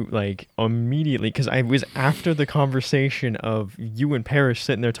 and you, like, immediately, because I was after the conversation of you and Parrish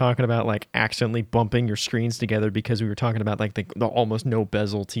sitting there talking about, like, accidentally bumping your screens together because we were talking about, like, the almost no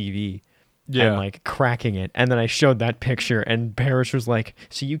bezel TV. Yeah. And, like, cracking it. And then I showed that picture, and Parrish was like,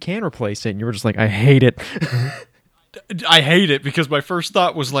 so you can replace it. And you were just like, I hate it. I hate it because my first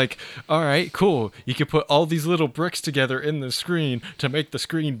thought was like, all right, cool. You can put all these little bricks together in the screen to make the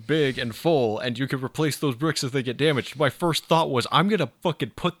screen big and full, and you can replace those bricks if they get damaged. My first thought was, I'm going to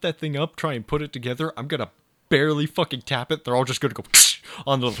fucking put that thing up, try and put it together. I'm going to barely fucking tap it. They're all just going to go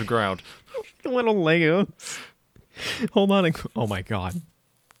onto the ground. Little Legos. Hold on. Oh, my God.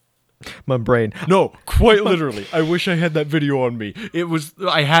 My brain. No, quite literally. I wish I had that video on me.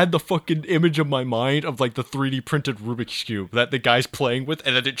 I had the fucking image of my mind of like the 3D printed Rubik's Cube that the guy's playing with,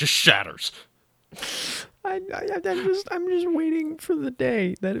 and then it just shatters. I'm just waiting for the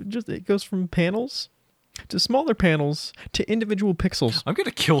day that it goes from panels to smaller panels to individual pixels. I'm gonna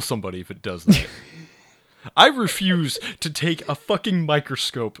kill somebody if it does that. I refuse to take a fucking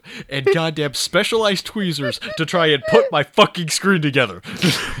microscope and goddamn specialized tweezers to try and put my fucking screen together.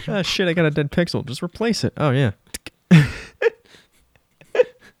 Ah, shit, I got a dead pixel. Just replace it. Oh, yeah. Oh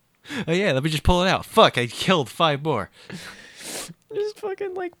yeah, let me just pull it out. Fuck, I killed 5 more. Just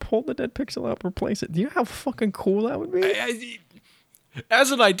fucking, like, pull the dead pixel out, replace it. Do you know how fucking cool that would be?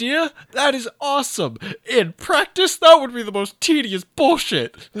 As an idea, that is awesome. In practice, that would be the most tedious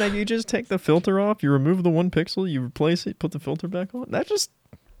bullshit. Like, you just take the filter off, you remove the 1 pixel, you replace it, put the filter back on. It's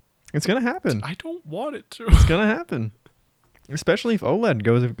gonna happen. I don't want it to. It's gonna happen. Especially if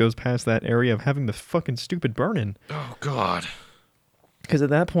OLED goes past that area of having the fucking stupid burn-in. Oh, God. Because at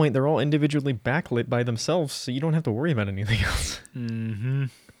that point, they're all individually backlit by themselves, so you don't have to worry about anything else. Mm-hmm.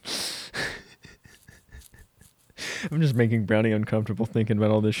 I'm just making Brownie uncomfortable thinking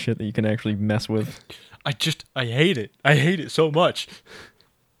about all this shit that you can actually mess with. I hate it. I hate it so much.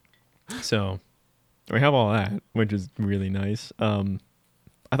 So, we have all that, which is really nice. I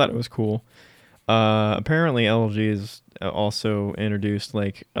thought it was cool. Apparently, LG has also introduced,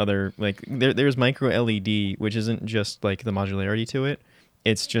 like, other, like, there's micro LED, which isn't just, like, the modularity to it.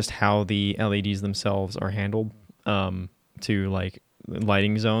 It's just how the LEDs themselves are handled to, like,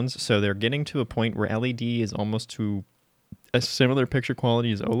 lighting zones. So they're getting to a point where LED is almost to a similar picture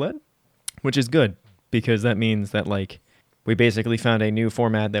quality as OLED, which is good because that means that, like, we basically found a new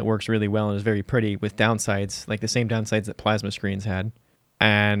format that works really well and is very pretty with downsides, like the same downsides that plasma screens had.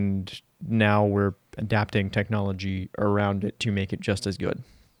 And now we're adapting technology around it to make it just as good,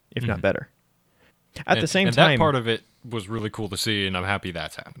 if not better. At the same time, that part of it was really cool to see, and I'm happy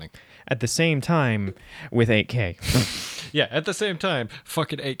that's happening. At the same time, with 8K. Yeah, at the same time,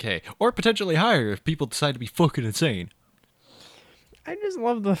 fucking 8K. Or potentially higher if people decide to be fucking insane. I just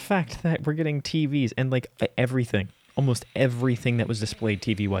love the fact that we're getting TVs and, like, everything. almost everything that was displayed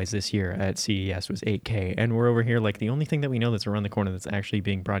TV-wise this year at CES was 8K. And we're over here, like, the only thing that we know that's around the corner that's actually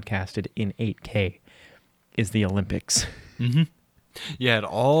being broadcasted in 8K is the Olympics. Mm-hmm. You had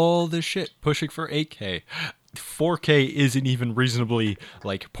all this shit pushing for 8K. 4K isn't even reasonably,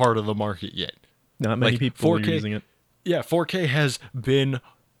 like, part of the market yet. Not many Like, people are 4K using it. Yeah, 4K has been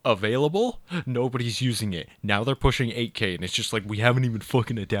available. Nobody's using it. Now they're pushing 8K, and it's just like, we haven't even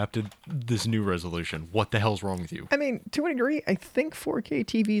fucking adapted this new resolution. What the hell's wrong with you? I mean, to a degree, I think 4K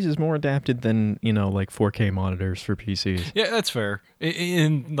TVs is more adapted than, like 4K monitors for PCs. Yeah, that's fair.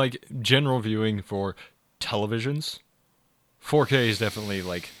 In like, general viewing for televisions, 4K is definitely,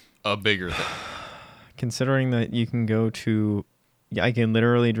 like, a bigger thing. Considering that you can go to... Yeah, I can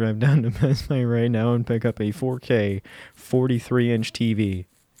literally drive down to Best Buy right now and pick up a 4K 43-inch TV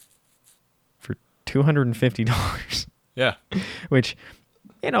for $250. Yeah. Which,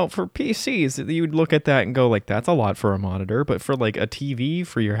 for PCs, you would look at that and go, like, that's a lot for a monitor. But for, like, a TV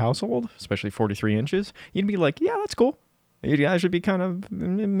for your household, especially 43 inches, you'd be like, yeah, that's cool. You guys should be kind of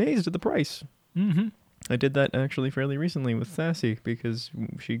amazed at the price. Mm-hmm. I did that actually fairly recently with Sassy because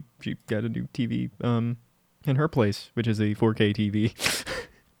she got a new TV in her place, which is a 4K TV.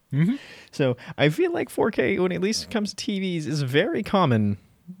 Mm-hmm. So I feel like 4K, when it at least comes to TVs, is very common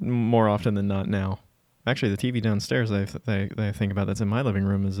more often than not now. Actually, the TV downstairs I think about that's in my living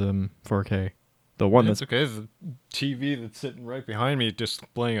room is 4K. The one That's that's okay. The TV that's sitting right behind me,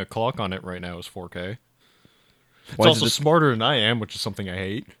 displaying a clock on it right now, is 4K. It's Why is also it smarter than I am, which is something I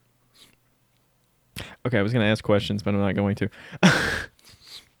hate. Okay, I was going to ask questions, but I'm not going to.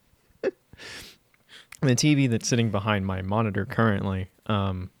 The TV that's sitting behind my monitor currently,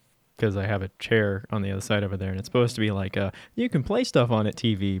 because I have a chair on the other side over there, and it's supposed to be like you can play stuff on it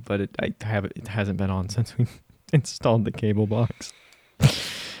TV, but it hasn't been on since we installed the cable box.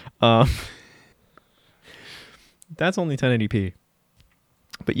 That's only 1080p,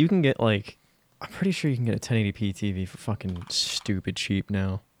 but you can get I'm pretty sure you can get a 1080p TV for fucking stupid cheap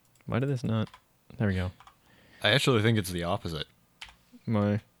now. Why did this not? There we go. I actually think it's the opposite.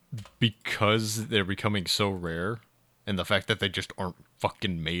 My. Because they're becoming so rare, and the fact that they just aren't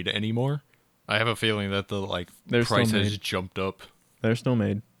fucking made anymore, I have a feeling that the They're price still has made. jumped up. They're still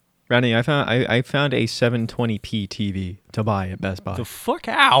made. Randy, I found a 720p TV to buy at Best Buy. The fuck?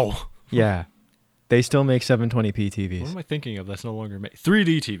 How? Yeah, they still make 720p What TVs. am I thinking of? That's no longer made.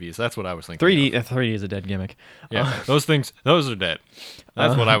 3D TVs. That's what I was thinking. 3D of. 3D is a dead gimmick. Yeah, those are dead.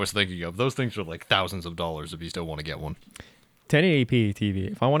 That's what I was thinking of. Those things are like thousands of dollars if you still want to get one. 1080p TV.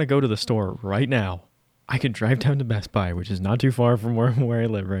 If I want to go to the store right now, I could drive down to Best Buy, which is not too far from where I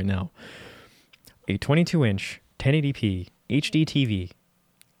live right now. A 22-inch 1080p HD TV.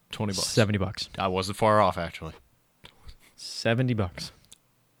 $20. $70. I wasn't far off, actually. $70.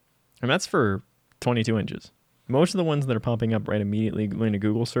 And that's for 22 inches. Most of the ones that are popping up right immediately in a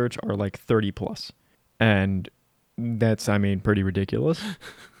Google search are like 30 plus. And that's, pretty ridiculous.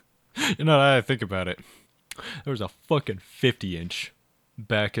 You know, I think about it. There was a fucking 50-inch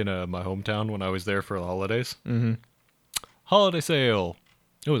back in my hometown when I was there for the holidays. Mm-hmm. Holiday sale.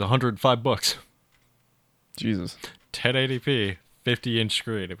 It was $105. Jesus. 1080p, 50-inch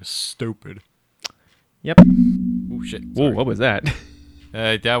screen. It was stupid. Yep. Oh shit. Whoa, Sorry. what was that?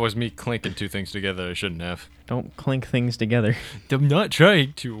 That was me clinking two things together I shouldn't have. Don't clink things together. I'm not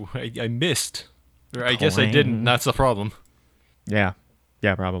trying to. I missed. Or I guess I didn't. That's the problem. Yeah.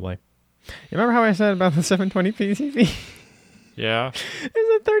 Yeah, probably. You remember how I said about the 720p TV? Yeah. There's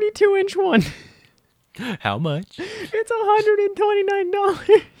a 32-inch one. How much? It's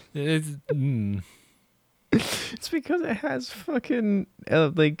 $129. It's because it has fucking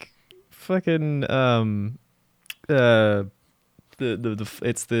it's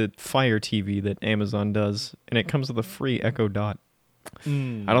the Fire TV that Amazon does, and it comes with a free Echo Dot.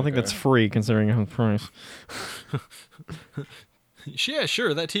 I don't think that's free considering the price. Yeah,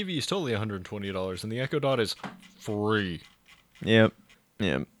 sure. That TV is totally $120, and the Echo Dot is free. Yep.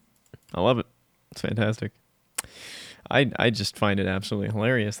 I love it. It's fantastic. I just find it absolutely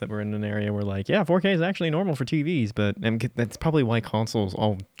hilarious that we're in an area where 4K is actually normal for TVs, but that's probably why consoles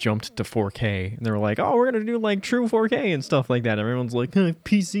all jumped to 4K. And they were like, oh, we're going to do true 4K and stuff like that. And everyone's like,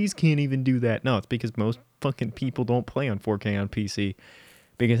 PCs can't even do that. No, it's because most fucking people don't play on 4K on PC.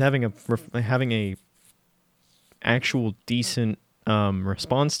 Because having a actual decent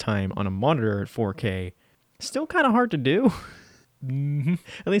response time on a monitor at 4K is still kind of hard to do. Mm-hmm.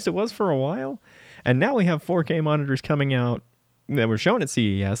 At least it was for a while. And now we have 4K monitors coming out that were shown at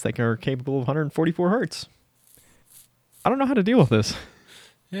CES that are capable of 144 hertz. I don't know how to deal with this.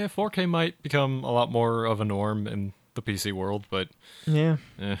 Yeah, 4K might become a lot more of a norm in the PC world, but Yeah.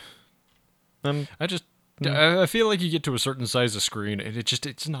 I just I feel like you get to a certain size of screen and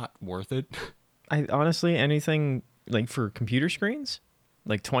it's not worth it. I honestly, anything like for computer screens,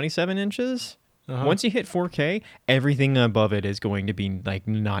 like 27 inches, once you hit 4K, everything above it is going to be like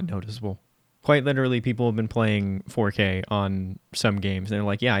not noticeable. Quite literally, people have been playing 4K on some games, and they're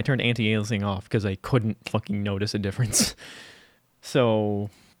like, yeah, I turned anti-aliasing off because I couldn't fucking notice a difference.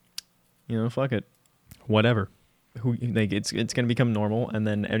 So, fuck it. Whatever. It's going to become normal, and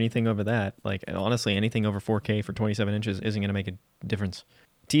then anything over that, like, honestly, anything over 4K for 27 inches isn't going to make a difference.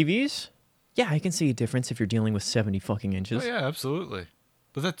 TVs? Yeah, I can see a difference if you're dealing with 70 fucking inches. Oh, yeah, absolutely.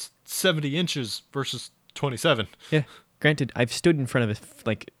 But that's 70 inches versus 27. Yeah. Granted, I've stood in front of it,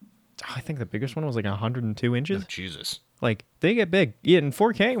 like, I think the biggest one was like 102 inches. Oh, Jesus. Like, they get big. Yeah, in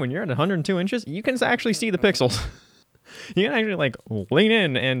 4K, when you're at 102 inches, you can actually see the pixels. You can actually, like, lean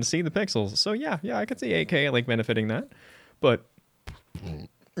in and see the pixels. So, yeah, I could see 8K, like, benefiting that. But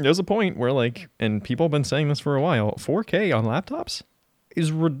there's a point where, like, and people have been saying this for a while, 4K on laptops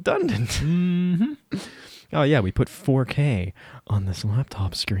is redundant. Mm-hmm. Oh, yeah, we put 4K on this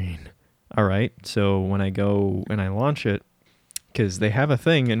laptop screen. All right, so when I go and I launch it, because they have a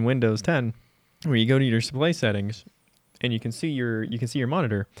thing in Windows 10 where you go to your display settings and you can see your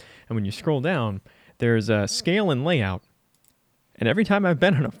monitor, and when you scroll down, there's a scale and layout. And every time I've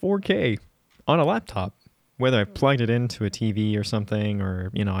been on a 4K on a laptop, whether I've plugged it into a TV or something,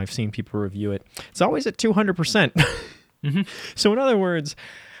 or I've seen people review it, it's always at 200%. Mm-hmm. So in other words,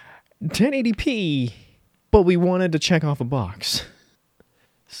 1080p, but we wanted to check off a box.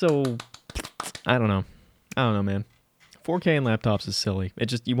 So I don't know, man. 4K in laptops is silly.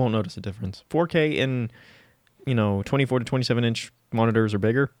 You won't notice a difference. 4K in, 24 to 27 inch monitors or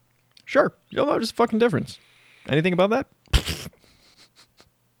bigger, sure, you'll notice a fucking difference. Anything about that?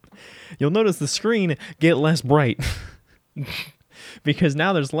 You'll notice the screen get less bright because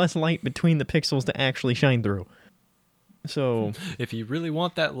now there's less light between the pixels to actually shine through. So if you really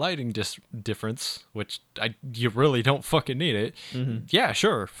want that lighting difference, which you really don't fucking need it, yeah,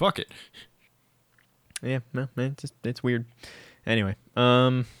 sure, fuck it. Yeah, no, man, it's weird. Anyway,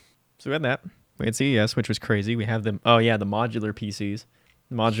 so we had that. We had CES, which was crazy. We have the modular PCs,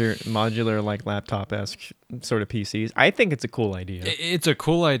 modular like laptop-esque sort of PCs. I think it's a cool idea. It's a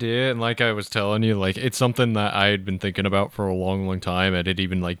cool idea, and like I was telling you, like it's something that I had been thinking about for a long, long time, and it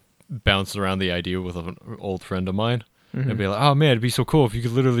even like bounced around the idea with an old friend of mine. Mm-hmm. And be like, oh man, it'd be so cool if you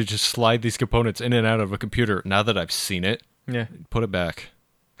could literally just slide these components in and out of a computer. Now that I've seen it, put it back,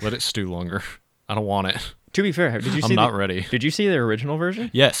 let it stew longer. I don't want it. To be fair, did you see I'm not ready. Did you see the original version?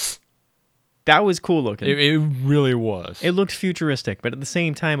 Yes. That was cool looking. It really was. It looked futuristic, but at the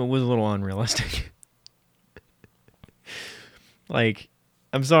same time, it was a little unrealistic. Like,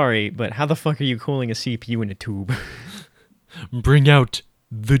 I'm sorry, but how the fuck are you cooling a CPU in a tube? Bring out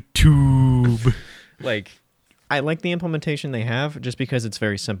the tube. Like, I like the implementation they have just because it's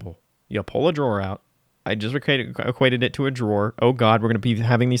very simple. You pull a drawer out. I just equated it to a drawer. Oh God, we're going to be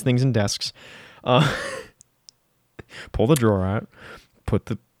having these things in desks. Pull the drawer out, put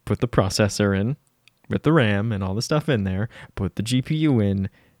the processor in with the RAM and all the stuff in there, put the GPU in,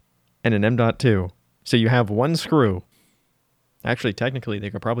 and an M.2. So you have one screw. Actually, technically,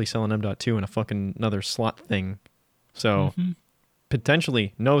 they could probably sell an M.2 in a fucking another slot thing. So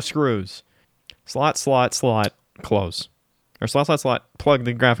potentially no screws. Slot, close. Or slot, plug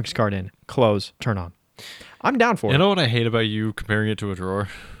the graphics card in, close, turn on. I'm down for it. You know what I hate about you comparing it to a drawer?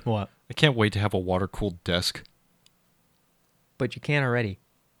 What? I can't wait to have a water-cooled desk. But you can't already.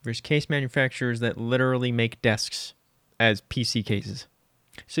 There's case manufacturers that literally make desks as PC cases.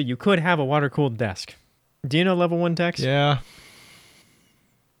 So you could have a water-cooled desk. Do you know Level 1 Text? Yeah.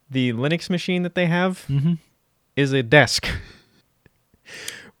 The Linux machine that they have is a desk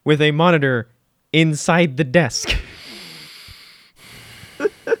with a monitor inside the desk.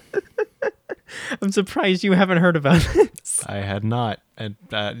 I'm surprised you haven't heard about this. I had not. And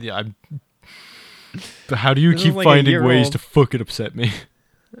how do you keep finding ways to fucking upset me?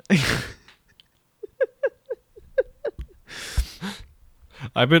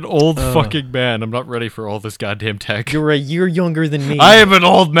 I'm an old fucking man. I'm not ready for all this goddamn tech. You're a year younger than me. I am an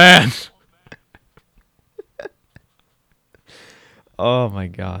old man. Oh my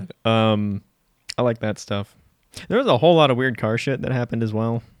God. I like that stuff. There was a whole lot of weird car shit that happened as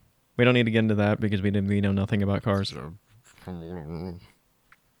well. We don't need to get into that because we know nothing about cars.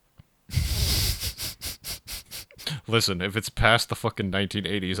 Listen, if it's past the fucking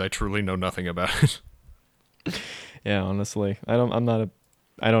 1980s, I truly know nothing about it. Yeah, honestly, I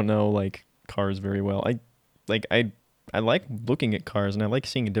don't know like cars very well. I like looking at cars and I like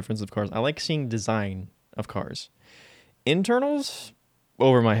seeing a difference of cars. I like seeing design of cars. Internals,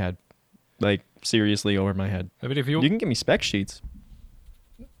 over my head. Like seriously over my head. I mean, if You can give me spec sheets,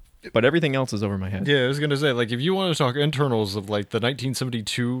 but everything else is over my head. Yeah, I was gonna say, like, if you want to talk internals of like the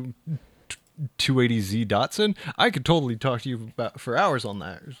 1972 280Z Datsun, I could totally talk to you about for hours on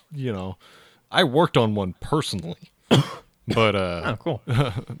that. You know, I worked on one personally, but Oh, cool.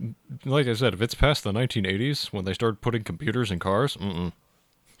 like I said, if it's past the 1980s when they started putting computers in cars,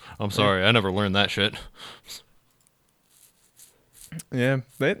 I'm sorry, I never learned that shit. Yeah,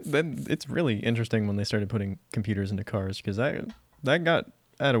 that it's really interesting when they started putting computers into cars, because that got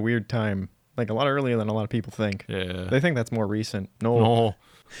at a weird time, like a lot earlier than a lot of people think. Yeah. They think that's more recent. No, No.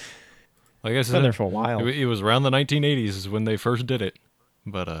 Like I it's been there said, for a while. it was around the 1980s is when they first did it.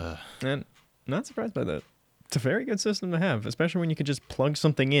 But And not surprised by that. It's a very good system to have, especially when you can just plug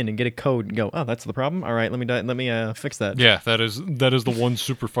something in and get a code and go, oh, that's the problem. All right, let me fix that. yeah, that is the one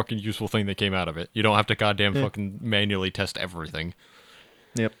super fucking useful thing that came out of it. You don't have to goddamn fucking manually test everything.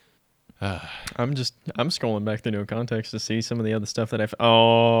 Yep. I'm scrolling back through No Context to see some of the other stuff that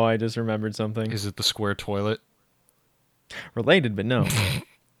I just remembered something. Is it the square toilet? Related, but no.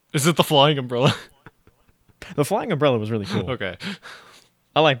 Is it the flying umbrella? The flying umbrella was really cool. Okay.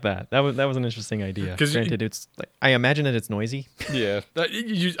 I like that. That was an interesting idea. 'Cause Granted, it's like, I imagine that it's noisy. Yeah.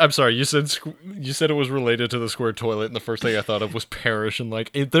 I'm sorry. You said it was related to the square toilet, and the first thing I thought of was Parrish, and like,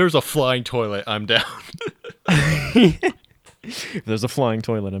 if there's a flying toilet, I'm down. If there's a flying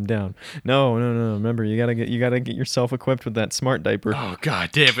toilet, I'm down. No. Remember, you gotta get yourself equipped with that smart diaper. Oh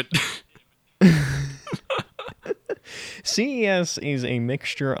god damn it. CES is a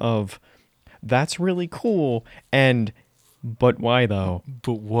mixture of that's really cool and but why though?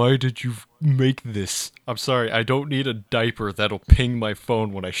 But why did you make this? I'm sorry, I don't need a diaper that'll ping my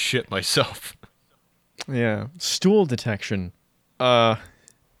phone when I shit myself. Yeah, stool detection. Though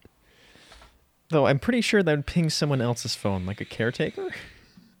I'm pretty sure that would ping someone else's phone, like a caretaker.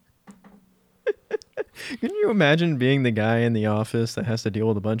 Can you imagine being the guy in the office that has to deal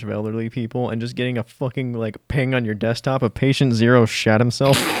with a bunch of elderly people and just getting a fucking like ping on your desktop of patient 0 shat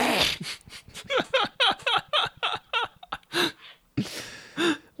himself?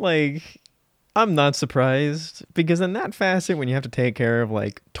 Like, I'm not surprised, because in that facet, when you have to take care of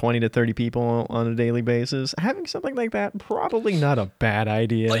like 20 to 30 people on a daily basis, having something like that, probably not a bad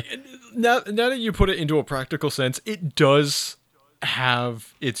idea. Like, now that you put it into a practical sense, it does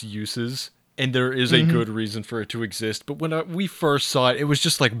have its uses, and there is a good reason for it to exist. But when we first saw it, it was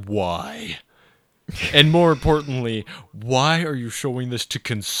just like, why? And more importantly, why are you showing this to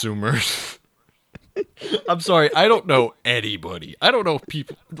consumers? I'm sorry, I don't know anybody. I don't know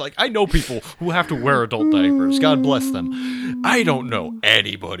people. Like, I know people who have to wear adult diapers. God bless them. I don't know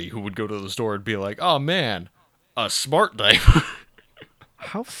anybody who would go to the store and be like, oh man, a smart diaper.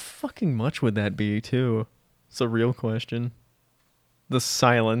 How fucking much would that be, too? It's a real question. The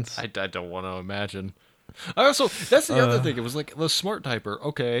silence. I don't want to imagine. I also, that's the other thing. It was like the smart diaper.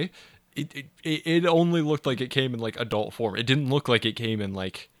 Okay, it only looked like it came in like adult form. It didn't look like it came in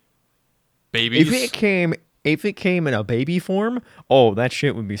like babies. If it came in a baby form, oh, that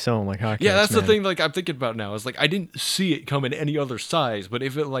shit would be selling like hotcakes. Yeah, that's the man. thing. Like, I'm thinking about now is like I didn't see it come in any other size, but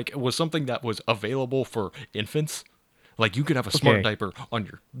if it like was something that was available for infants, like you could have a smart Okay. diaper on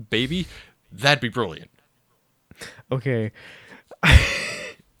your baby, that'd be brilliant. Okay.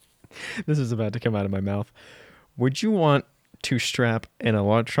 This is about to come out of my mouth. Would you want to strap an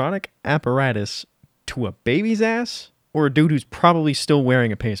electronic apparatus to a baby's ass or a dude who's probably still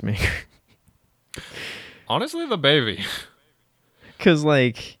wearing a pacemaker? Honestly, the baby. Because,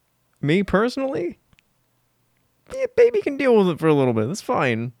 like, me personally, yeah, baby can deal with it for a little bit. That's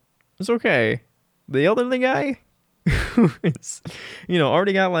fine. It's okay. The elderly guy, who is,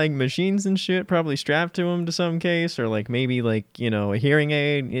 already got, like, machines and shit probably strapped to him to some case, or, like, maybe, like, a hearing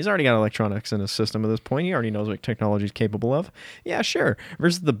aid. He's already got electronics in his system at this point. He already knows what technology is capable of. Yeah, sure.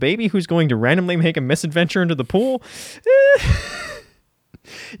 Versus the baby who's going to randomly make a misadventure into the pool.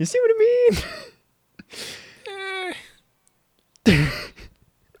 You see what I mean?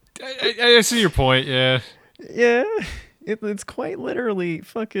 I see your point. Yeah. Yeah, it's quite literally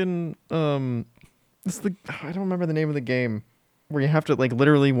fucking it's I don't remember the name of the game where you have to like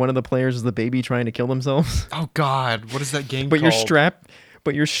literally one of the players is the baby trying to kill themselves. Oh God, what is that game But called?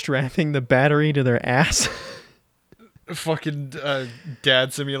 you're strapping the battery to their ass. Fucking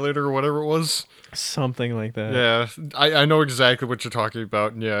Dad Simulator or whatever it was. Something like that. Yeah, I know exactly what you're talking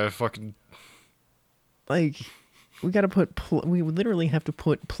about. Yeah, fucking. Like we literally have to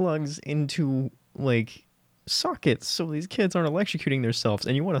put plugs into like sockets so these kids aren't electrocuting themselves,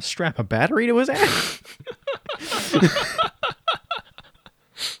 and you want to strap a battery to his ass?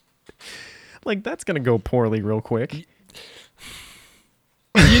 Like, that's gonna go poorly real quick.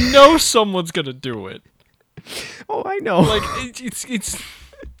 You You know someone's gonna do it. Oh, I know. Like it's.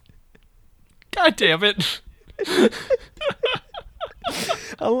 God damn it.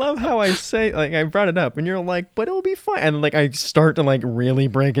 I love how I say, like, I brought it up, and you're like, but it'll be fine. And, like, I start to, like, really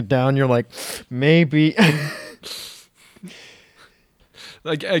break it down. You're like, maybe.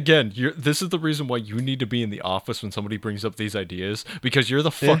 Like, again, this is the reason why you need to be in the office when somebody brings up these ideas, because you're the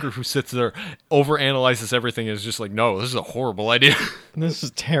fucker who sits there, overanalyzes everything, and is just like, no, this is a horrible idea. This is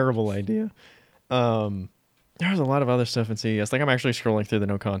a terrible idea. There's a lot of other stuff in CES. Like, I'm actually scrolling through the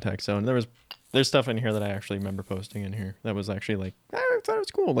no contact zone. There's stuff in here that I actually remember posting in here. That was actually like, I thought it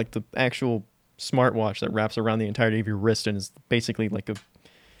was cool. Like the actual smartwatch that wraps around the entirety of your wrist and is basically like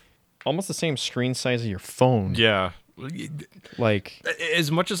almost the same screen size as your phone. Yeah. Like,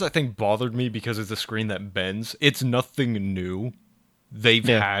 as much as I think bothered me because it's a screen that bends, it's nothing new. They've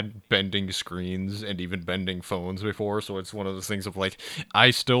had bending screens and even bending phones before, so it's one of those things of like,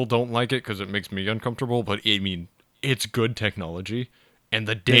 I still don't like it because it makes me uncomfortable, but I mean, it's good technology, and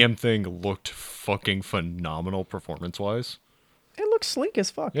the damn thing looked fucking phenomenal performance-wise. it looks sleek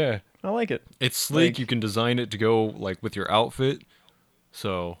as fuck. Yeah. I like it. It's sleek, Like- you can design it to go, like, with your outfit,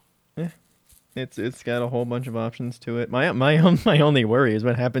 so... It's got a whole bunch of options to it. My only worry is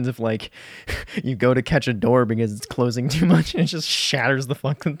what happens if, like, you go to catch a door because it's closing too much and it just shatters the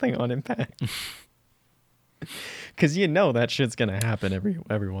fucking thing on impact. Because you know that shit's gonna happen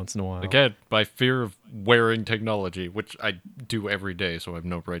every once in a while. Again, by fear of wearing technology, which I do every day, so I have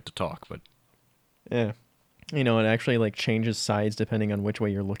no right to talk, but... Yeah. You know, it actually, like, changes sides depending on which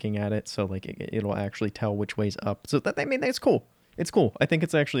way you're looking at it. So, like, it'll actually tell which way's up. So, I mean, that's cool. It's cool. I think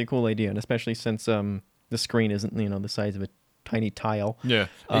it's actually a cool idea. And especially since the screen isn't, you know, the size of a tiny tile. Yeah.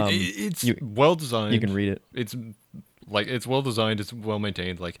 It's well designed. You can read it. It's well designed, it's well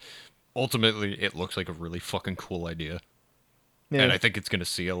maintained. Like, ultimately, it looks like a really fucking cool idea. Yeah. And I think it's going to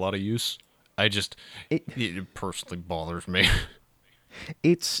see a lot of use. It personally bothers me.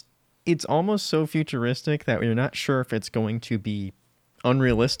 It's almost so futuristic that we're not sure if it's going to be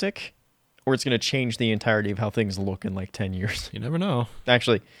unrealistic or it's going to change the entirety of how things look in like 10 years. You never know.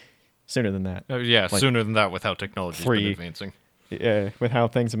 Actually, sooner than that. Yeah, Like, sooner than that with how technology's been advancing. With how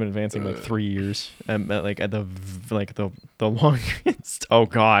things have been advancing, like 3 years, like at the longest. Oh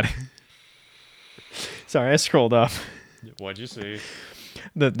God. Sorry, I scrolled up. What'd you see?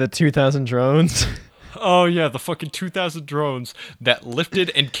 The 2,000 drones. Oh yeah, the fucking 2,000 drones that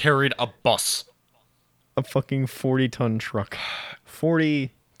lifted and carried a bus. A fucking 40-ton truck.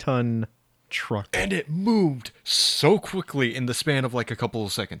 40-ton truck. And it moved so quickly in the span of like a couple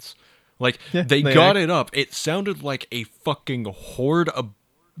of seconds. Like, Yeah, they got it up. It sounded like a fucking horde of,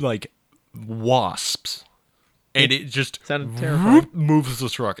 like, wasps. And it just Sounded terrifying. moves the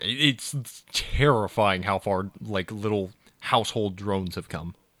truck. It's terrifying how far, like, little household drones have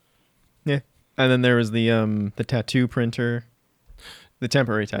come. Yeah. And then there was the tattoo printer. The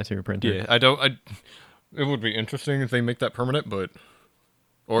temporary tattoo printer. Yeah, it would be interesting if they make that permanent, but...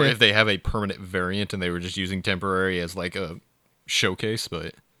 Or if they have a permanent variant and they were just using temporary as, like, a showcase,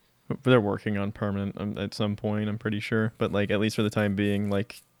 but... They're working on permanent at some point, I'm pretty sure. But, like, at least for the time being,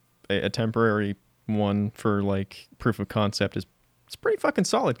 like, a temporary one for, like, proof of concept it's pretty fucking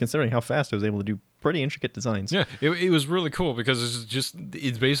solid considering how fast I was able to do pretty intricate designs. Yeah, it was really cool because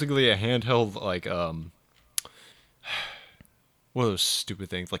it's basically a handheld, like, what are those stupid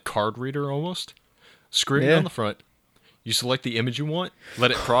things? Like card reader almost? Screen on the front. You select the image you want,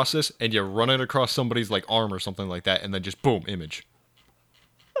 let it process, and you run it across somebody's, like, arm or something like that, and then just boom, image.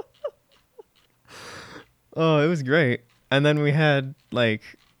 Oh, it was great. And then we had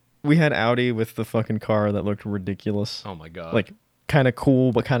Audi with the fucking car that looked ridiculous. Oh my god. Like, kind of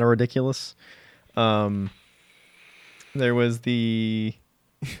cool, but kind of ridiculous. There was the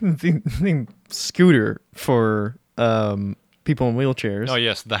scooter for people in wheelchairs. Oh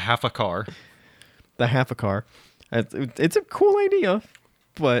yes, the half a car. The half a car. It's a cool idea,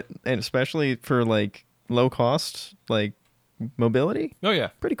 and especially for, like, low cost, like, mobility, Oh yeah.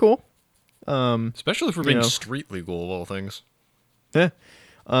 pretty cool. Especially for being know. street legal of all things. Yeah.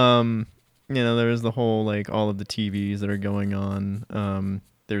 There was the whole, like, all of the TVs that are going on.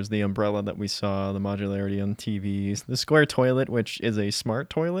 There's the umbrella that we saw, the modularity on TVs, the square toilet, which is a smart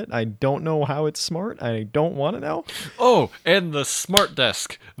toilet. I don't know how it's smart. I don't want to know. Oh, and the smart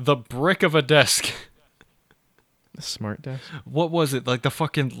desk. The brick of a desk. The smart desk. What was it? Like the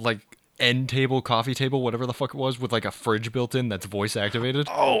fucking, like, end table, coffee table, whatever the fuck it was, with, like, a fridge built in that's voice activated?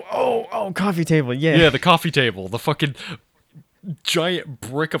 Oh, coffee table. Yeah. Yeah, the coffee table. The fucking giant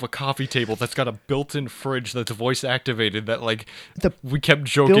brick of a coffee table that's got a built-in fridge that's voice activated that, like, The we kept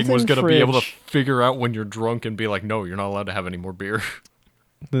joking was built-in going to be able to fridge. figure out when you're drunk and be like, no, you're not allowed to have any more beer.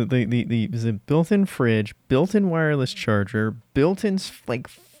 The built-in fridge, built-in wireless charger, built-in like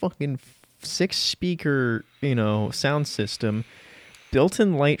fucking 6-speaker, sound system,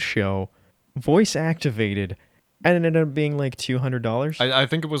 built-in light show, voice activated, and it ended up being like $200. I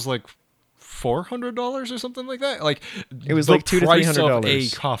think it was like $400 or something like that. Like It was the like $200 to price of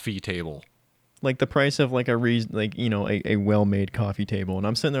 $300. a coffee table. Like the price of like a well-made coffee table. And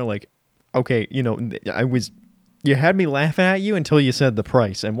I'm sitting there like, okay, you had me laughing at you until you said the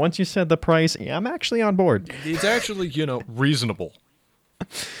price. And once you said the price, I'm actually on board. It's actually, reasonable.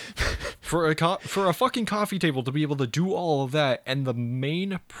 For a fucking coffee table to be able to do all of that, and the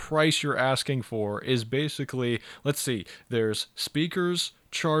main price you're asking for is basically, let's see, there's speakers,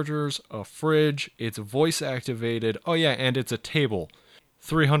 chargers, a fridge, it's voice activated, oh yeah, and it's a table.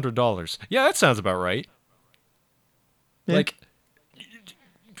 $300. Yeah, that sounds about right. Yeah. Like,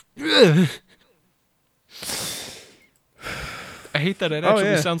 I hate that it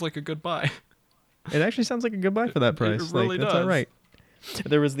actually sounds like a good buy. It actually sounds like a good buy for that price. It really that's does. all right.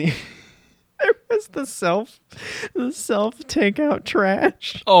 There was the self takeout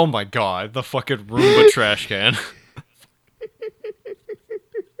trash. Oh my god, the fucking Roomba trash can.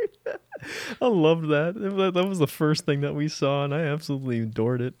 I loved that. That was the first thing that we saw, and I absolutely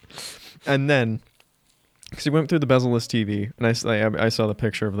adored it. And then, because we went through the bezel-less TV, and I saw the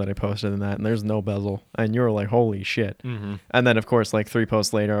picture of that I posted in that, and there's no bezel, and you were like, holy shit. Mm-hmm. And then, of course, like 3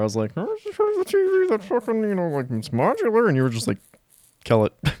 posts later, I was like, oh, this is the TV that fucking, like, it's modular, and you were just like, kill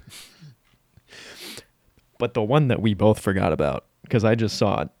it. But the one that we both forgot about, because I just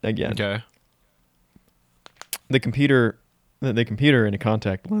saw it again. Okay. The computer in a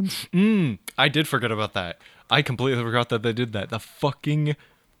contact lens. I did forget about that. I completely forgot that they did that. The fucking...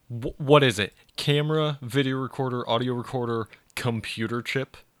 What is it? Camera, video recorder, audio recorder, computer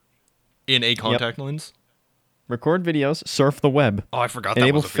chip in a contact lens? Record videos, surf the web. Oh, I forgot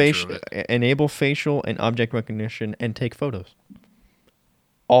that was a feature of it. Enable facial and object recognition, and take photos.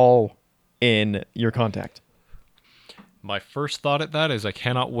 All in your contact. My first thought at that is I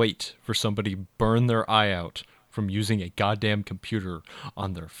cannot wait for somebody burn their eye out from using a goddamn computer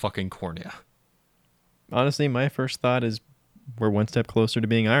on their fucking cornea. Honestly, my first thought is we're one step closer to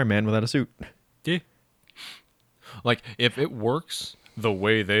being Iron Man without a suit. Yeah. Like, if it works the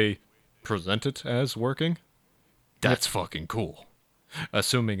way they present it as working, that's fucking cool.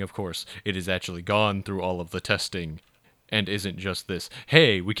 Assuming, of course, it has actually gone through all of the testing and isn't just this,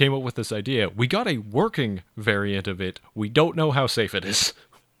 hey, we came up with this idea. We got a working variant of it. We don't know how safe it is.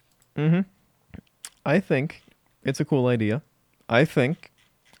 Mm-hmm. I think it's a cool idea. I think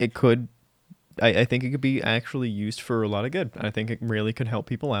it could... I think it could be actually used for a lot of good. I think it really could help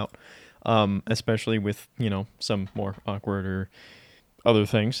people out, especially with, some more awkward or other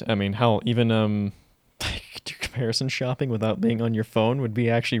things. I mean, hell, even comparison shopping without being on your phone would be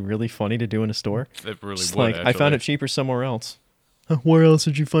actually really funny to do in a store. It really Just would, like, actually. I found it cheaper somewhere else. Where else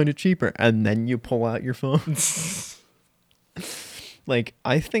did you find it cheaper? And then you pull out your phone. Like,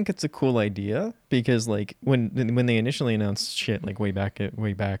 I think it's a cool idea because, like, when they initially announced shit, like way back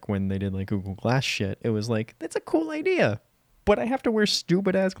when they did like Google Glass shit, it was like, that's a cool idea, but I have to wear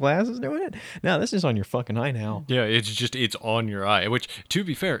stupid ass glasses doing it. Now this is on your fucking eye now. Yeah, it's on your eye. Which, to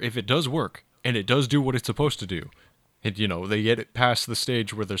be fair, if it does work and it does do what it's supposed to do, and they get it past the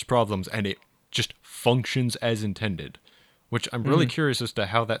stage where there's problems and it just functions as intended. Which I'm really curious as to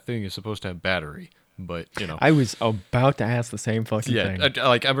how that thing is supposed to have battery. But I was about to ask the same fucking thing.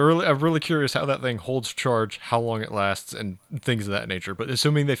 I'm really curious how that thing holds charge, how long it lasts, and things of that nature. But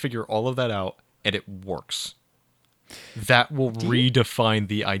assuming they figure all of that out and it works, that will redefine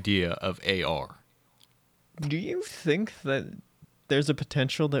the idea of AR. Do you think that there's a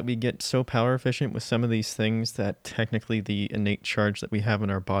potential that we get so power efficient with some of these things that technically the innate charge that we have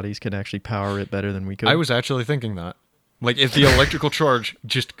in our bodies could actually power it better than we could? I was actually thinking that. Like, if the electrical charge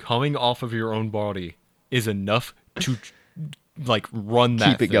just coming off of your own body is enough to, like, run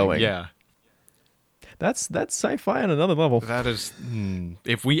that Keep it going. Yeah. That's sci-fi on another level. That is...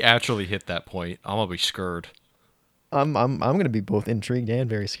 if we actually hit that point, I'm going to be scared. I'm going to be both intrigued and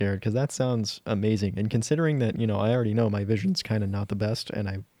very scared because that sounds amazing. And considering that, I already know my vision's kind of not the best and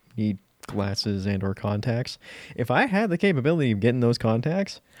I need glasses and or contacts. If I had the capability of getting those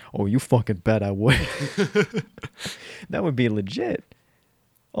contacts, oh, you fucking bet I would. That would be legit.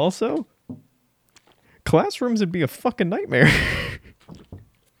 Also, classrooms would be a fucking nightmare.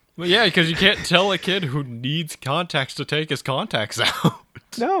 Well, yeah, because you can't tell a kid who needs contacts to take his contacts out.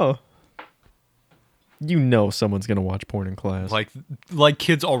 No. Someone's going to watch porn in class. Like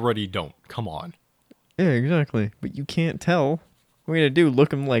kids already don't. Come on. Yeah, exactly. But you can't tell. What are you going to do?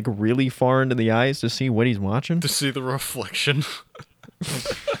 Look him like really far into the eyes to see what he's watching? To see the reflection.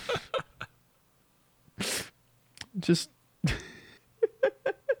 Just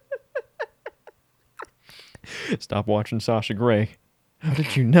stop watching Sasha Grey. How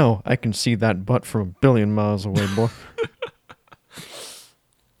did you know? I can see that butt from a billion miles away, boy.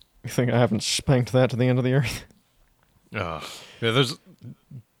 You think I haven't spanked that to the end of the earth? Yeah, there's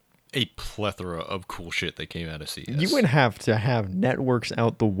a plethora of cool shit that came out of CES. You would have to have networks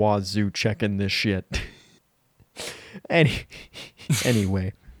out the wazoo checking this shit.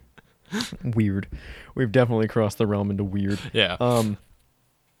 Anyway, weird. We've definitely crossed the realm into weird. Yeah.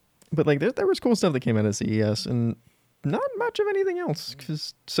 But like there was cool stuff that came out of CES and not much of anything else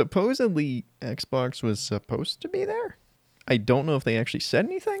because supposedly Xbox was supposed to be there. I don't know if they actually said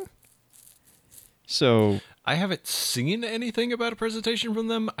anything. So I haven't seen anything about a presentation from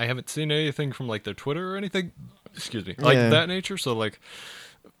them. I haven't seen anything from like their Twitter or anything. Excuse me, like that nature. So like,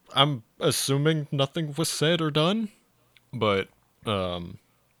 I'm assuming nothing was said or done. But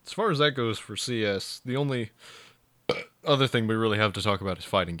as far as that goes for CS, the only other thing we really have to talk about is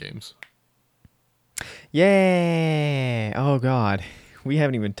fighting games. Yeah. Oh God, we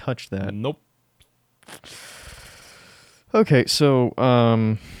haven't even touched that. Nope. Okay, so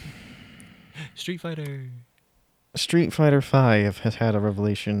Street Fighter V has had a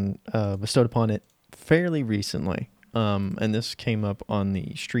revelation bestowed upon it fairly recently, and this came up on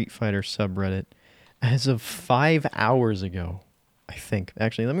the Street Fighter subreddit as of 5 hours ago, I think.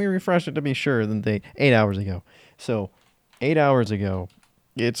 Actually, let me refresh it to be sure. 8 hours ago. So, 8 hours ago,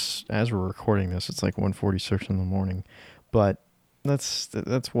 it's as we're recording this, it's like 1:46 in the morning, but that's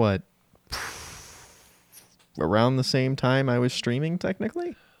what around the same time I was streaming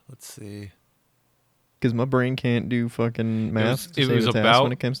technically. Let's see. Because my brain can't do fucking math. It was about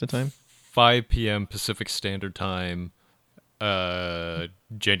when it comes to time. 5 p.m. Pacific Standard Time,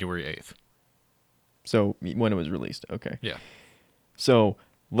 January 8th. So when it was released, okay. Yeah. So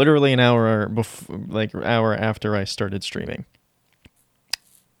literally an hour hour after I started streaming,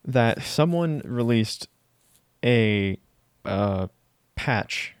 that someone released a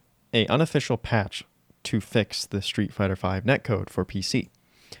patch, a unofficial patch to fix the Street Fighter V netcode for PC.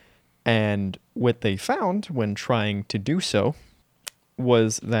 And what they found when trying to do so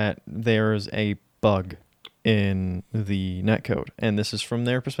was that there's a bug in the netcode. And this is from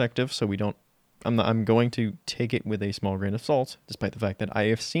their perspective, so I'm going to take it with a small grain of salt, despite the fact that I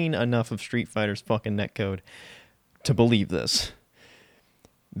have seen enough of Street Fighter's fucking netcode to believe this.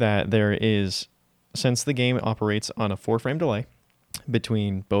 That there is, since the game operates on a 4-frame delay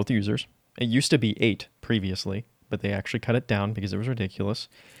between both users, it used to be 8 previously, but they actually cut it down because it was ridiculous.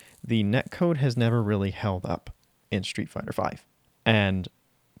 The netcode has never really held up in Street Fighter V. And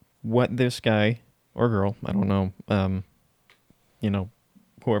what this guy or girl, I don't know,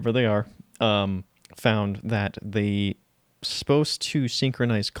 whoever they are, found that they supposed to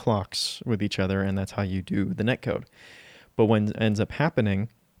synchronize clocks with each other, and that's how you do the netcode. But what ends up happening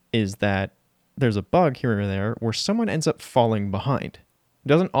is that there's a bug here or there where someone ends up falling behind. It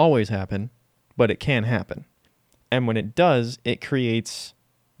doesn't always happen, but it can happen. And when it does, it creates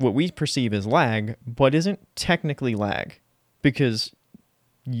what we perceive as lag, but isn't technically lag, because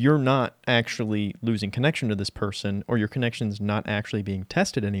you're not actually losing connection to this person, or your connection's not actually being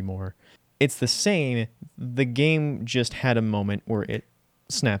tested anymore. It's the same. The game just had a moment where it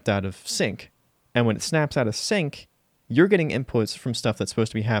snapped out of sync. And when it snaps out of sync, you're getting inputs from stuff that's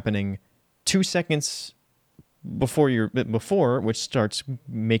supposed to be happening 2 seconds before, which starts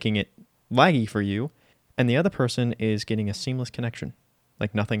making it laggy for you, and the other person is getting a seamless connection,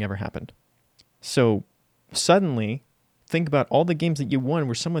 like nothing ever happened. So suddenly, think about all the games that you won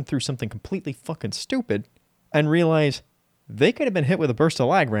where someone threw something completely fucking stupid and realize they could have been hit with a burst of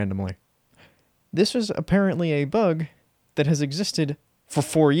lag randomly. This was apparently a bug that has existed for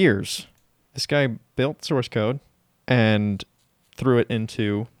 4 years. This guy built source code and threw it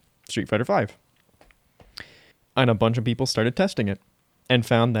into Street Fighter V. And a bunch of people started testing it and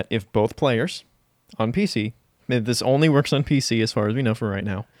found that if both players on PC, this only works on PC as far as we know for right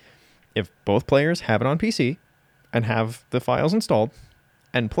now, if both players have it on PC and have the files installed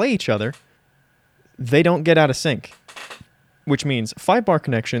and play each other, they don't get out of sync, which means 5-bar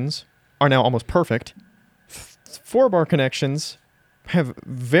connections are now almost perfect. 4-bar connections have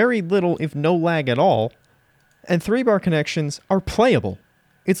very little, if no lag at all, and 3-bar connections are playable.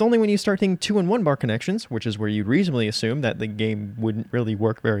 It's only when you start thinking 2 and 1-bar connections, which is where you'd reasonably assume that the game wouldn't really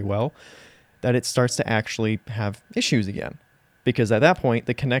work very well, that it starts to actually have issues again. Because at that point,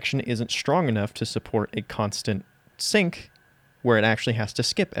 the connection isn't strong enough to support a constant sync where it actually has to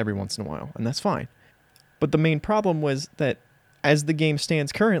skip every once in a while, and that's fine. But the main problem was that as the game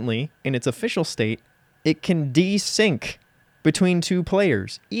stands currently, in its official state, it can desync between two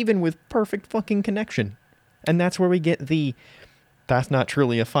players, even with perfect fucking connection. And that's where we get the that's not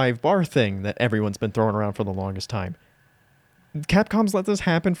truly a 5-bar thing that everyone's been throwing around for the longest time. Capcom's let this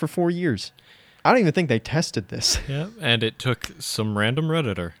happen for 4 years. I don't even think they tested this. Yeah, and it took some random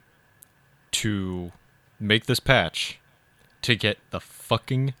Redditor to make this patch to get the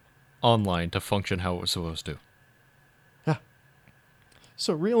fucking online to function how it was supposed to. Yeah.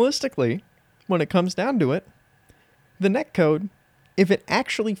 So realistically, when it comes down to it, the netcode, if it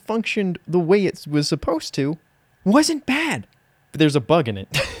actually functioned the way it was supposed to, wasn't bad. But there's a bug in it.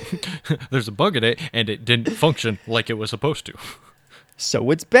 There's a bug in it, and it didn't function like it was supposed to. So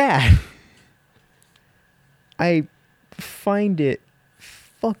it's bad. I find it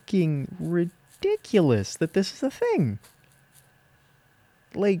fucking ridiculous that this is a thing.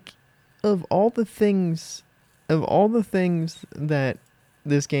 Like, of all the things that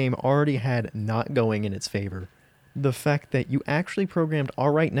this game already had not going in its favor, the fact that you actually programmed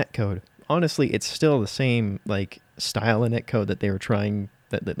alright netcode, honestly, it's still the same, like, style of netcode that they were trying,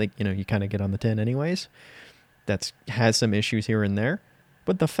 that like, you know, you kind of get on the tin anyways, that's has some issues here and there,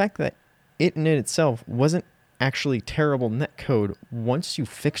 but the fact that it in itself wasn't actually terrible netcode once you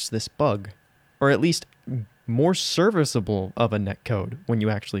fix this bug, or at least more serviceable of a netcode when you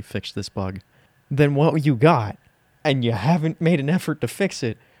actually fix this bug than what you got, and you haven't made an effort to fix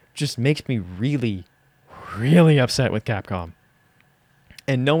it, just makes me really, really upset with Capcom.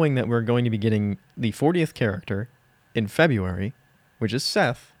 And knowing that we're going to be getting the 40th character in February, which is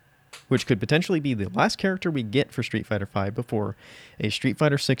Seth, which could potentially be the last character we get for Street Fighter V before a Street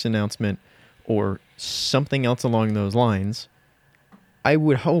Fighter VI announcement or something else along those lines, I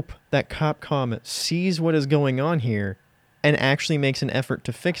would hope that Capcom sees what is going on here and actually makes an effort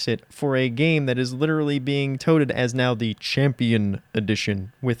to fix it for a game that is literally being touted as now the Champion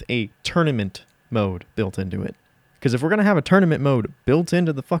Edition with a tournament mode built into it. Because if we're going to have a tournament mode built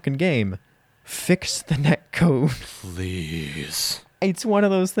into the fucking game, fix the netcode. Please. It's one of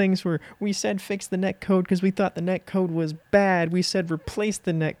those things where we said fix the netcode because we thought the netcode was bad. We said replace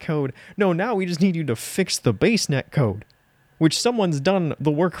the netcode. No, now we just need you to fix the base netcode, which someone's done the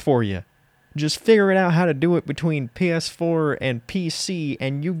work for you. Just figure it out how to do it between PS4 and PC,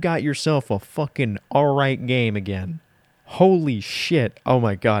 and you got yourself a fucking alright game again. Holy shit. Oh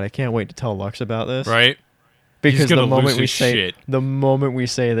my god, I can't wait to tell Lux about this. Right? Because the moment we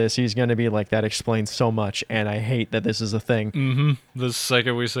say this, he's going to be like, that explains so much, and I hate that this is a thing. Mm-hmm. The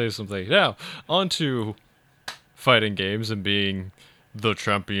second we say something. Now, on to fighting games and being the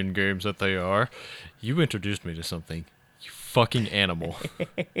champion games that they are. You introduced me to something. You fucking animal.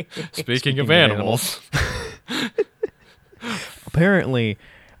 Speaking of animals. Apparently,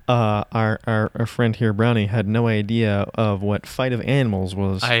 our friend here, Brownie, had no idea of what Fight of Animals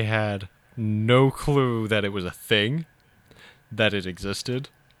was. I had no clue that it was a thing, that it existed,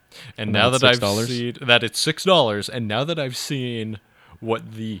 and now that I've seen that it's $6, and now that I've seen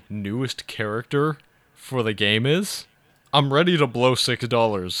what the newest character for the game is, I'm ready to blow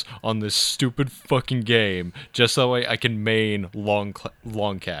 $6 on this stupid fucking game just so I can main Long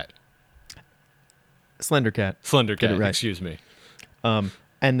Cat. Slender Cat. Get it right. Excuse me. And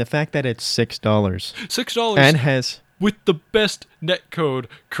the fact that it's $6. $6 and has with the best netcode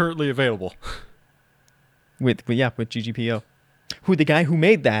currently available. With GGPO. Who the guy who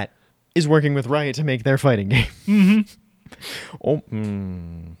made that is working with Riot to make their fighting game.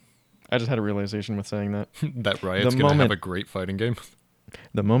 Mm-hmm. I just had a realization with saying that. That Riot's going to have a great fighting game.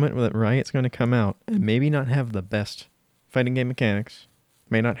 The moment that Riot's going to come out and maybe not have the best fighting game mechanics,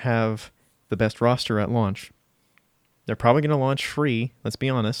 may not have the best roster at launch, they're probably going to launch free, let's be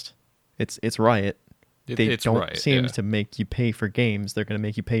honest. It's Riot. They don't seem to make you pay for games. They're going to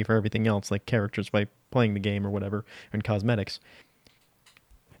make you pay for everything else, like characters by playing the game or whatever, and cosmetics.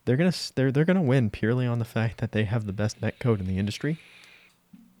 They're gonna win purely on the fact that they have the best netcode in the industry.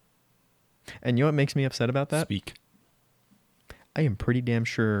 And you know what makes me upset about that? Speak. I am pretty damn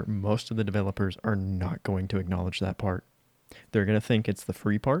sure most of the developers are not going to acknowledge that part. They're going to think it's the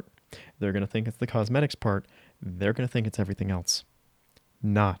free part. They're going to think it's the cosmetics part. They're going to think it's everything else,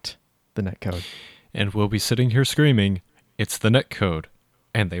 not the netcode. And we'll be sitting here screaming, it's the netcode,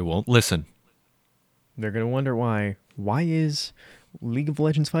 and they won't listen. They're going to wonder why. Why is League of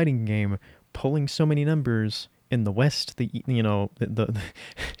Legends fighting game pulling so many numbers in the West, the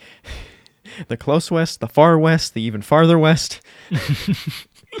close West, the far West, the even farther West?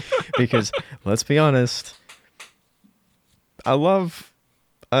 Because, let's be honest, I love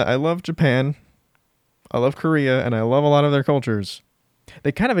Japan, I love Korea, and I love a lot of their cultures.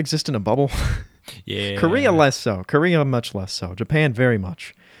 They kind of exist in a bubble. Yeah. Korea less so. Korea much less so. Japan very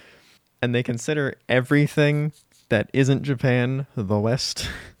much. And they consider everything that isn't Japan, the West.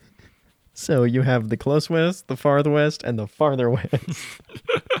 So you have the close West, the farther West, and the farther West.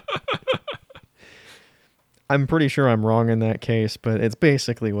 I'm pretty sure I'm wrong in that case, but it's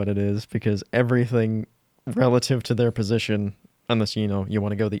basically what it is, because everything relative to their position, unless, you know, you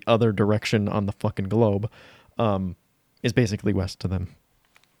want to go the other direction on the fucking globe, is basically west to them.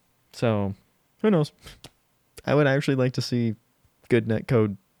 So, who knows? I would actually like to see good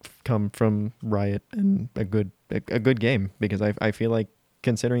netcode come from Riot and a good game, because I feel like,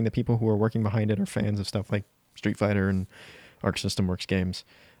 considering the people who are working behind it are fans of stuff like Street Fighter and Arc System Works games,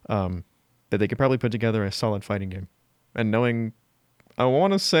 that they could probably put together a solid fighting game. And knowing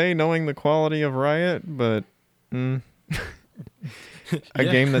the quality of Riot, but a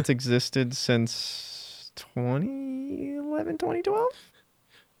game that's existed since 2011, 2012?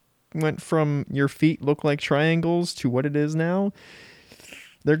 Went from your feet look like triangles to what it is now.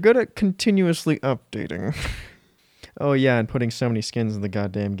 They're good at continuously updating. Oh yeah, and putting so many skins in the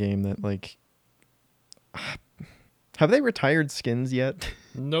goddamn game that, like... Have they retired skins yet?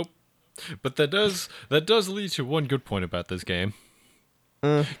 Nope. But that does lead to one good point about this game.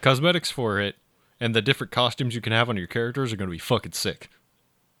 Cosmetics for it and the different costumes you can have on your characters are going to be fucking sick.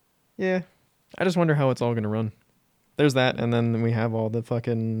 Yeah. I just wonder how it's all going to run. There's that, and then we have all the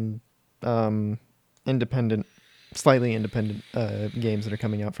fucking slightly independent games that are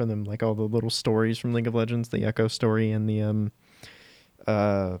coming out for them, like all the little stories from League of Legends, the Echo story and the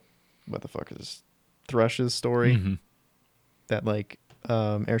what the fuck is Thrush's story? Mm-hmm. That, like,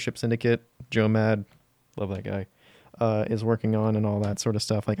 Airship Syndicate, Joe Mad, love that guy, is working on, and all that sort of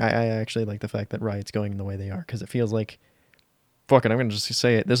stuff. Like, I actually like the fact that Riot's going the way they are, because it feels like, fuck it, I'm gonna just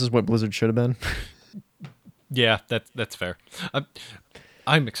say it, this is what Blizzard should have been. Yeah, that's fair.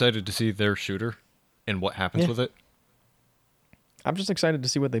 I'm excited to see their shooter and what happens with it. I'm just excited to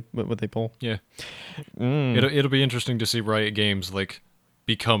see what they pull. Yeah, it'll be interesting to see Riot Games like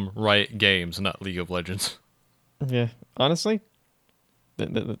become Riot Games, not League of Legends. Yeah, honestly,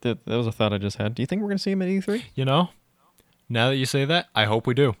 that was a thought I just had. Do you think we're gonna see him at E3? You know, now that you say that, I hope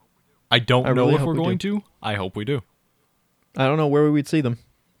we do. I don't know really if hope we're we going do. to. I hope we do. I don't know where we'd see them,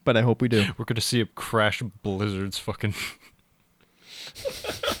 but I hope we do. We're gonna see a crash Blizzard's fucking.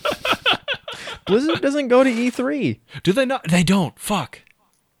 Blizzard doesn't go to E3. Do they not? They don't. Fuck.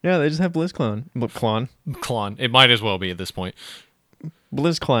 Yeah, they just have BlizzCon. Clon. It might as well be at this point.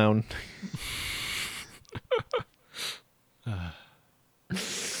 BlizzClown.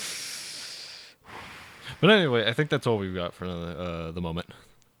 But anyway, I think that's all we've got for the moment.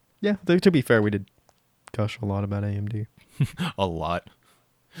 Yeah, to be fair, we did gush a lot about AMD. A lot.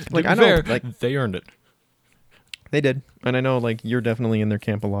 Like, To I be know, fair, like, they earned it. they did, and I know, like, you're definitely in their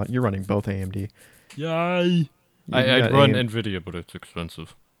camp a lot. You're running both AMD. Yay! You I'd got run AM NVIDIA, but it's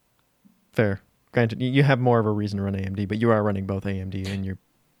expensive. Fair. Granted, you have more of a reason to run AMD, but you are running both AMD, and you're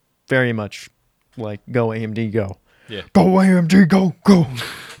very much like, go AMD, go. Yeah. Go AMD, go, go.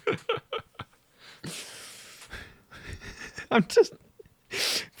 I'm just...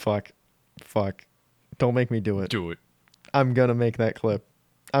 Fuck. Don't make me do it. Do it. I'm gonna make that clip.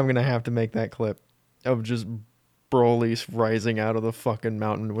 I'm gonna have to make that clip of just Broly rising out of the fucking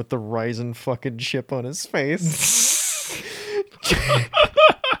mountain with the Ryzen fucking chip on his face.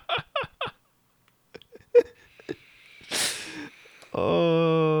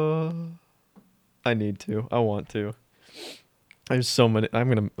 I need to. I want to. There's so many. I'm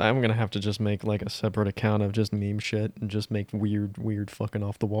gonna have to just make like a separate account of just meme shit and just make weird fucking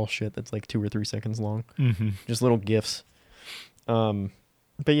off the wall shit that's like 2 or 3 seconds long. Mm-hmm. Just little gifs.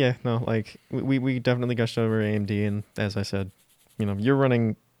 But yeah, no, like we definitely gushed over AMD, and as I said, you know, you're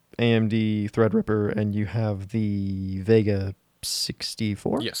running AMD Threadripper and you have the Vega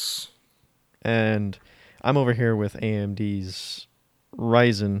 64. Yes. And I'm over here with AMD's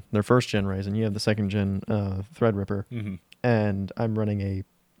Ryzen, their first gen Ryzen. You have the second gen Threadripper. Mm-hmm. And I'm running a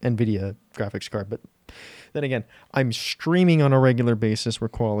NVIDIA graphics card. But then again, I'm streaming on a regular basis where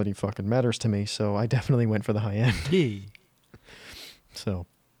quality fucking matters to me, so I definitely went for the high end. Yay. So,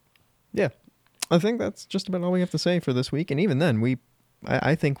 yeah. I think that's just about all we have to say for this week. And even then,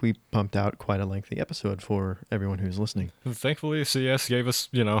 I think we pumped out quite a lengthy episode for everyone who's listening. Thankfully, CS gave us,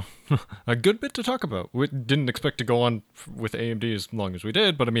 a good bit to talk about. We didn't expect to go on with AMD as long as we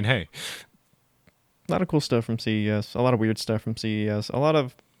did, but I mean, hey. A lot of cool stuff from CES. A lot of weird stuff from CES.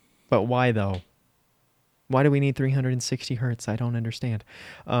 But why though? Why do we need 360 hertz? I don't understand.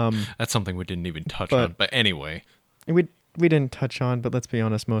 That's something we didn't even touch on. But anyway. We didn't touch on, but let's be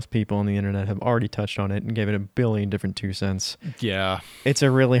honest, most people on the internet have already touched on it and gave it a billion different 2 cents. Yeah. It's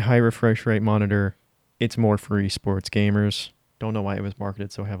a really high refresh rate monitor. It's more for esports gamers. Don't know why it was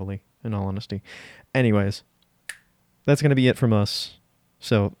marketed so heavily, in all honesty. Anyways, that's going to be it from us.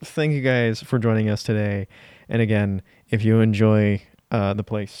 So thank you guys for joining us today. And again, if you enjoy the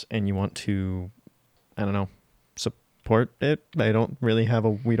place and you want to, I don't know, support it, we don't really have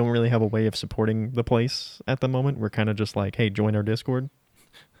a way of supporting the place at the moment. We're kind of just like, hey, join our Discord,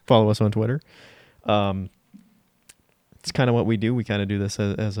 follow us on Twitter. It's kind of what we do. We kind of do this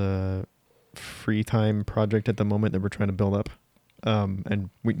as a free time project at the moment that we're trying to build up. And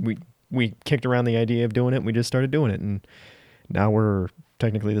we kicked around the idea of doing it. We just started doing it, and now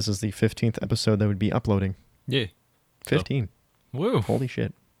this is the 15th episode that would be uploading. Yeah. 15. So, woo. Holy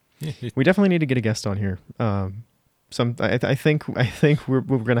shit. Yeah. We definitely need to get a guest on here. I think we're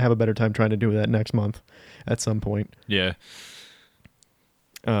going to have a better time trying to do that next month at some point. Yeah.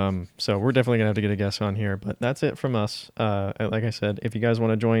 So we're definitely going to have to get a guest on here, but that's it from us. Like I said, if you guys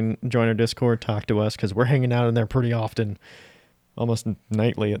want to join our Discord, talk to us, because we're hanging out in there pretty often, almost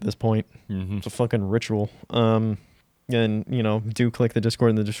nightly at this point. Mm-hmm. It's a fucking ritual. And, do click the Discord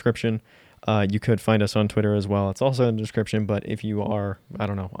in the description. You could find us on Twitter as well. It's also in the description, but if you are, I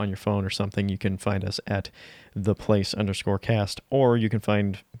don't know, on your phone or something, you can find us at theplace_cast, or you can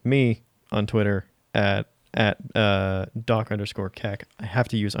find me on Twitter at doc_kek. I have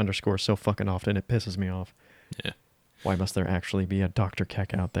to use underscore so fucking often, it pisses me off. Yeah. Why must there actually be a Dr.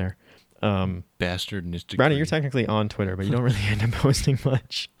 Kek out there? Bastard in his degree. Brownie, you're technically on Twitter, but you don't really end up posting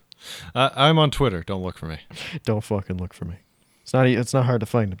much. I'm on Twitter. Don't look for me. Don't fucking look for me. It's not hard to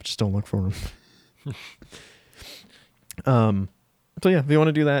find, but just don't look for them. So yeah, if you want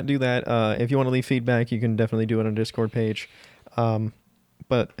to do that, do that. If you want to leave feedback, you can definitely do it on Discord page.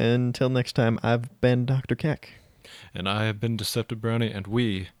 But until next time, I've been Dr. Kek. And I have been Deceptive Brownie, and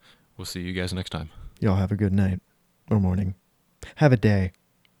we will see you guys next time. Y'all have a good night or morning. Have a day.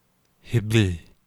 Hibbly.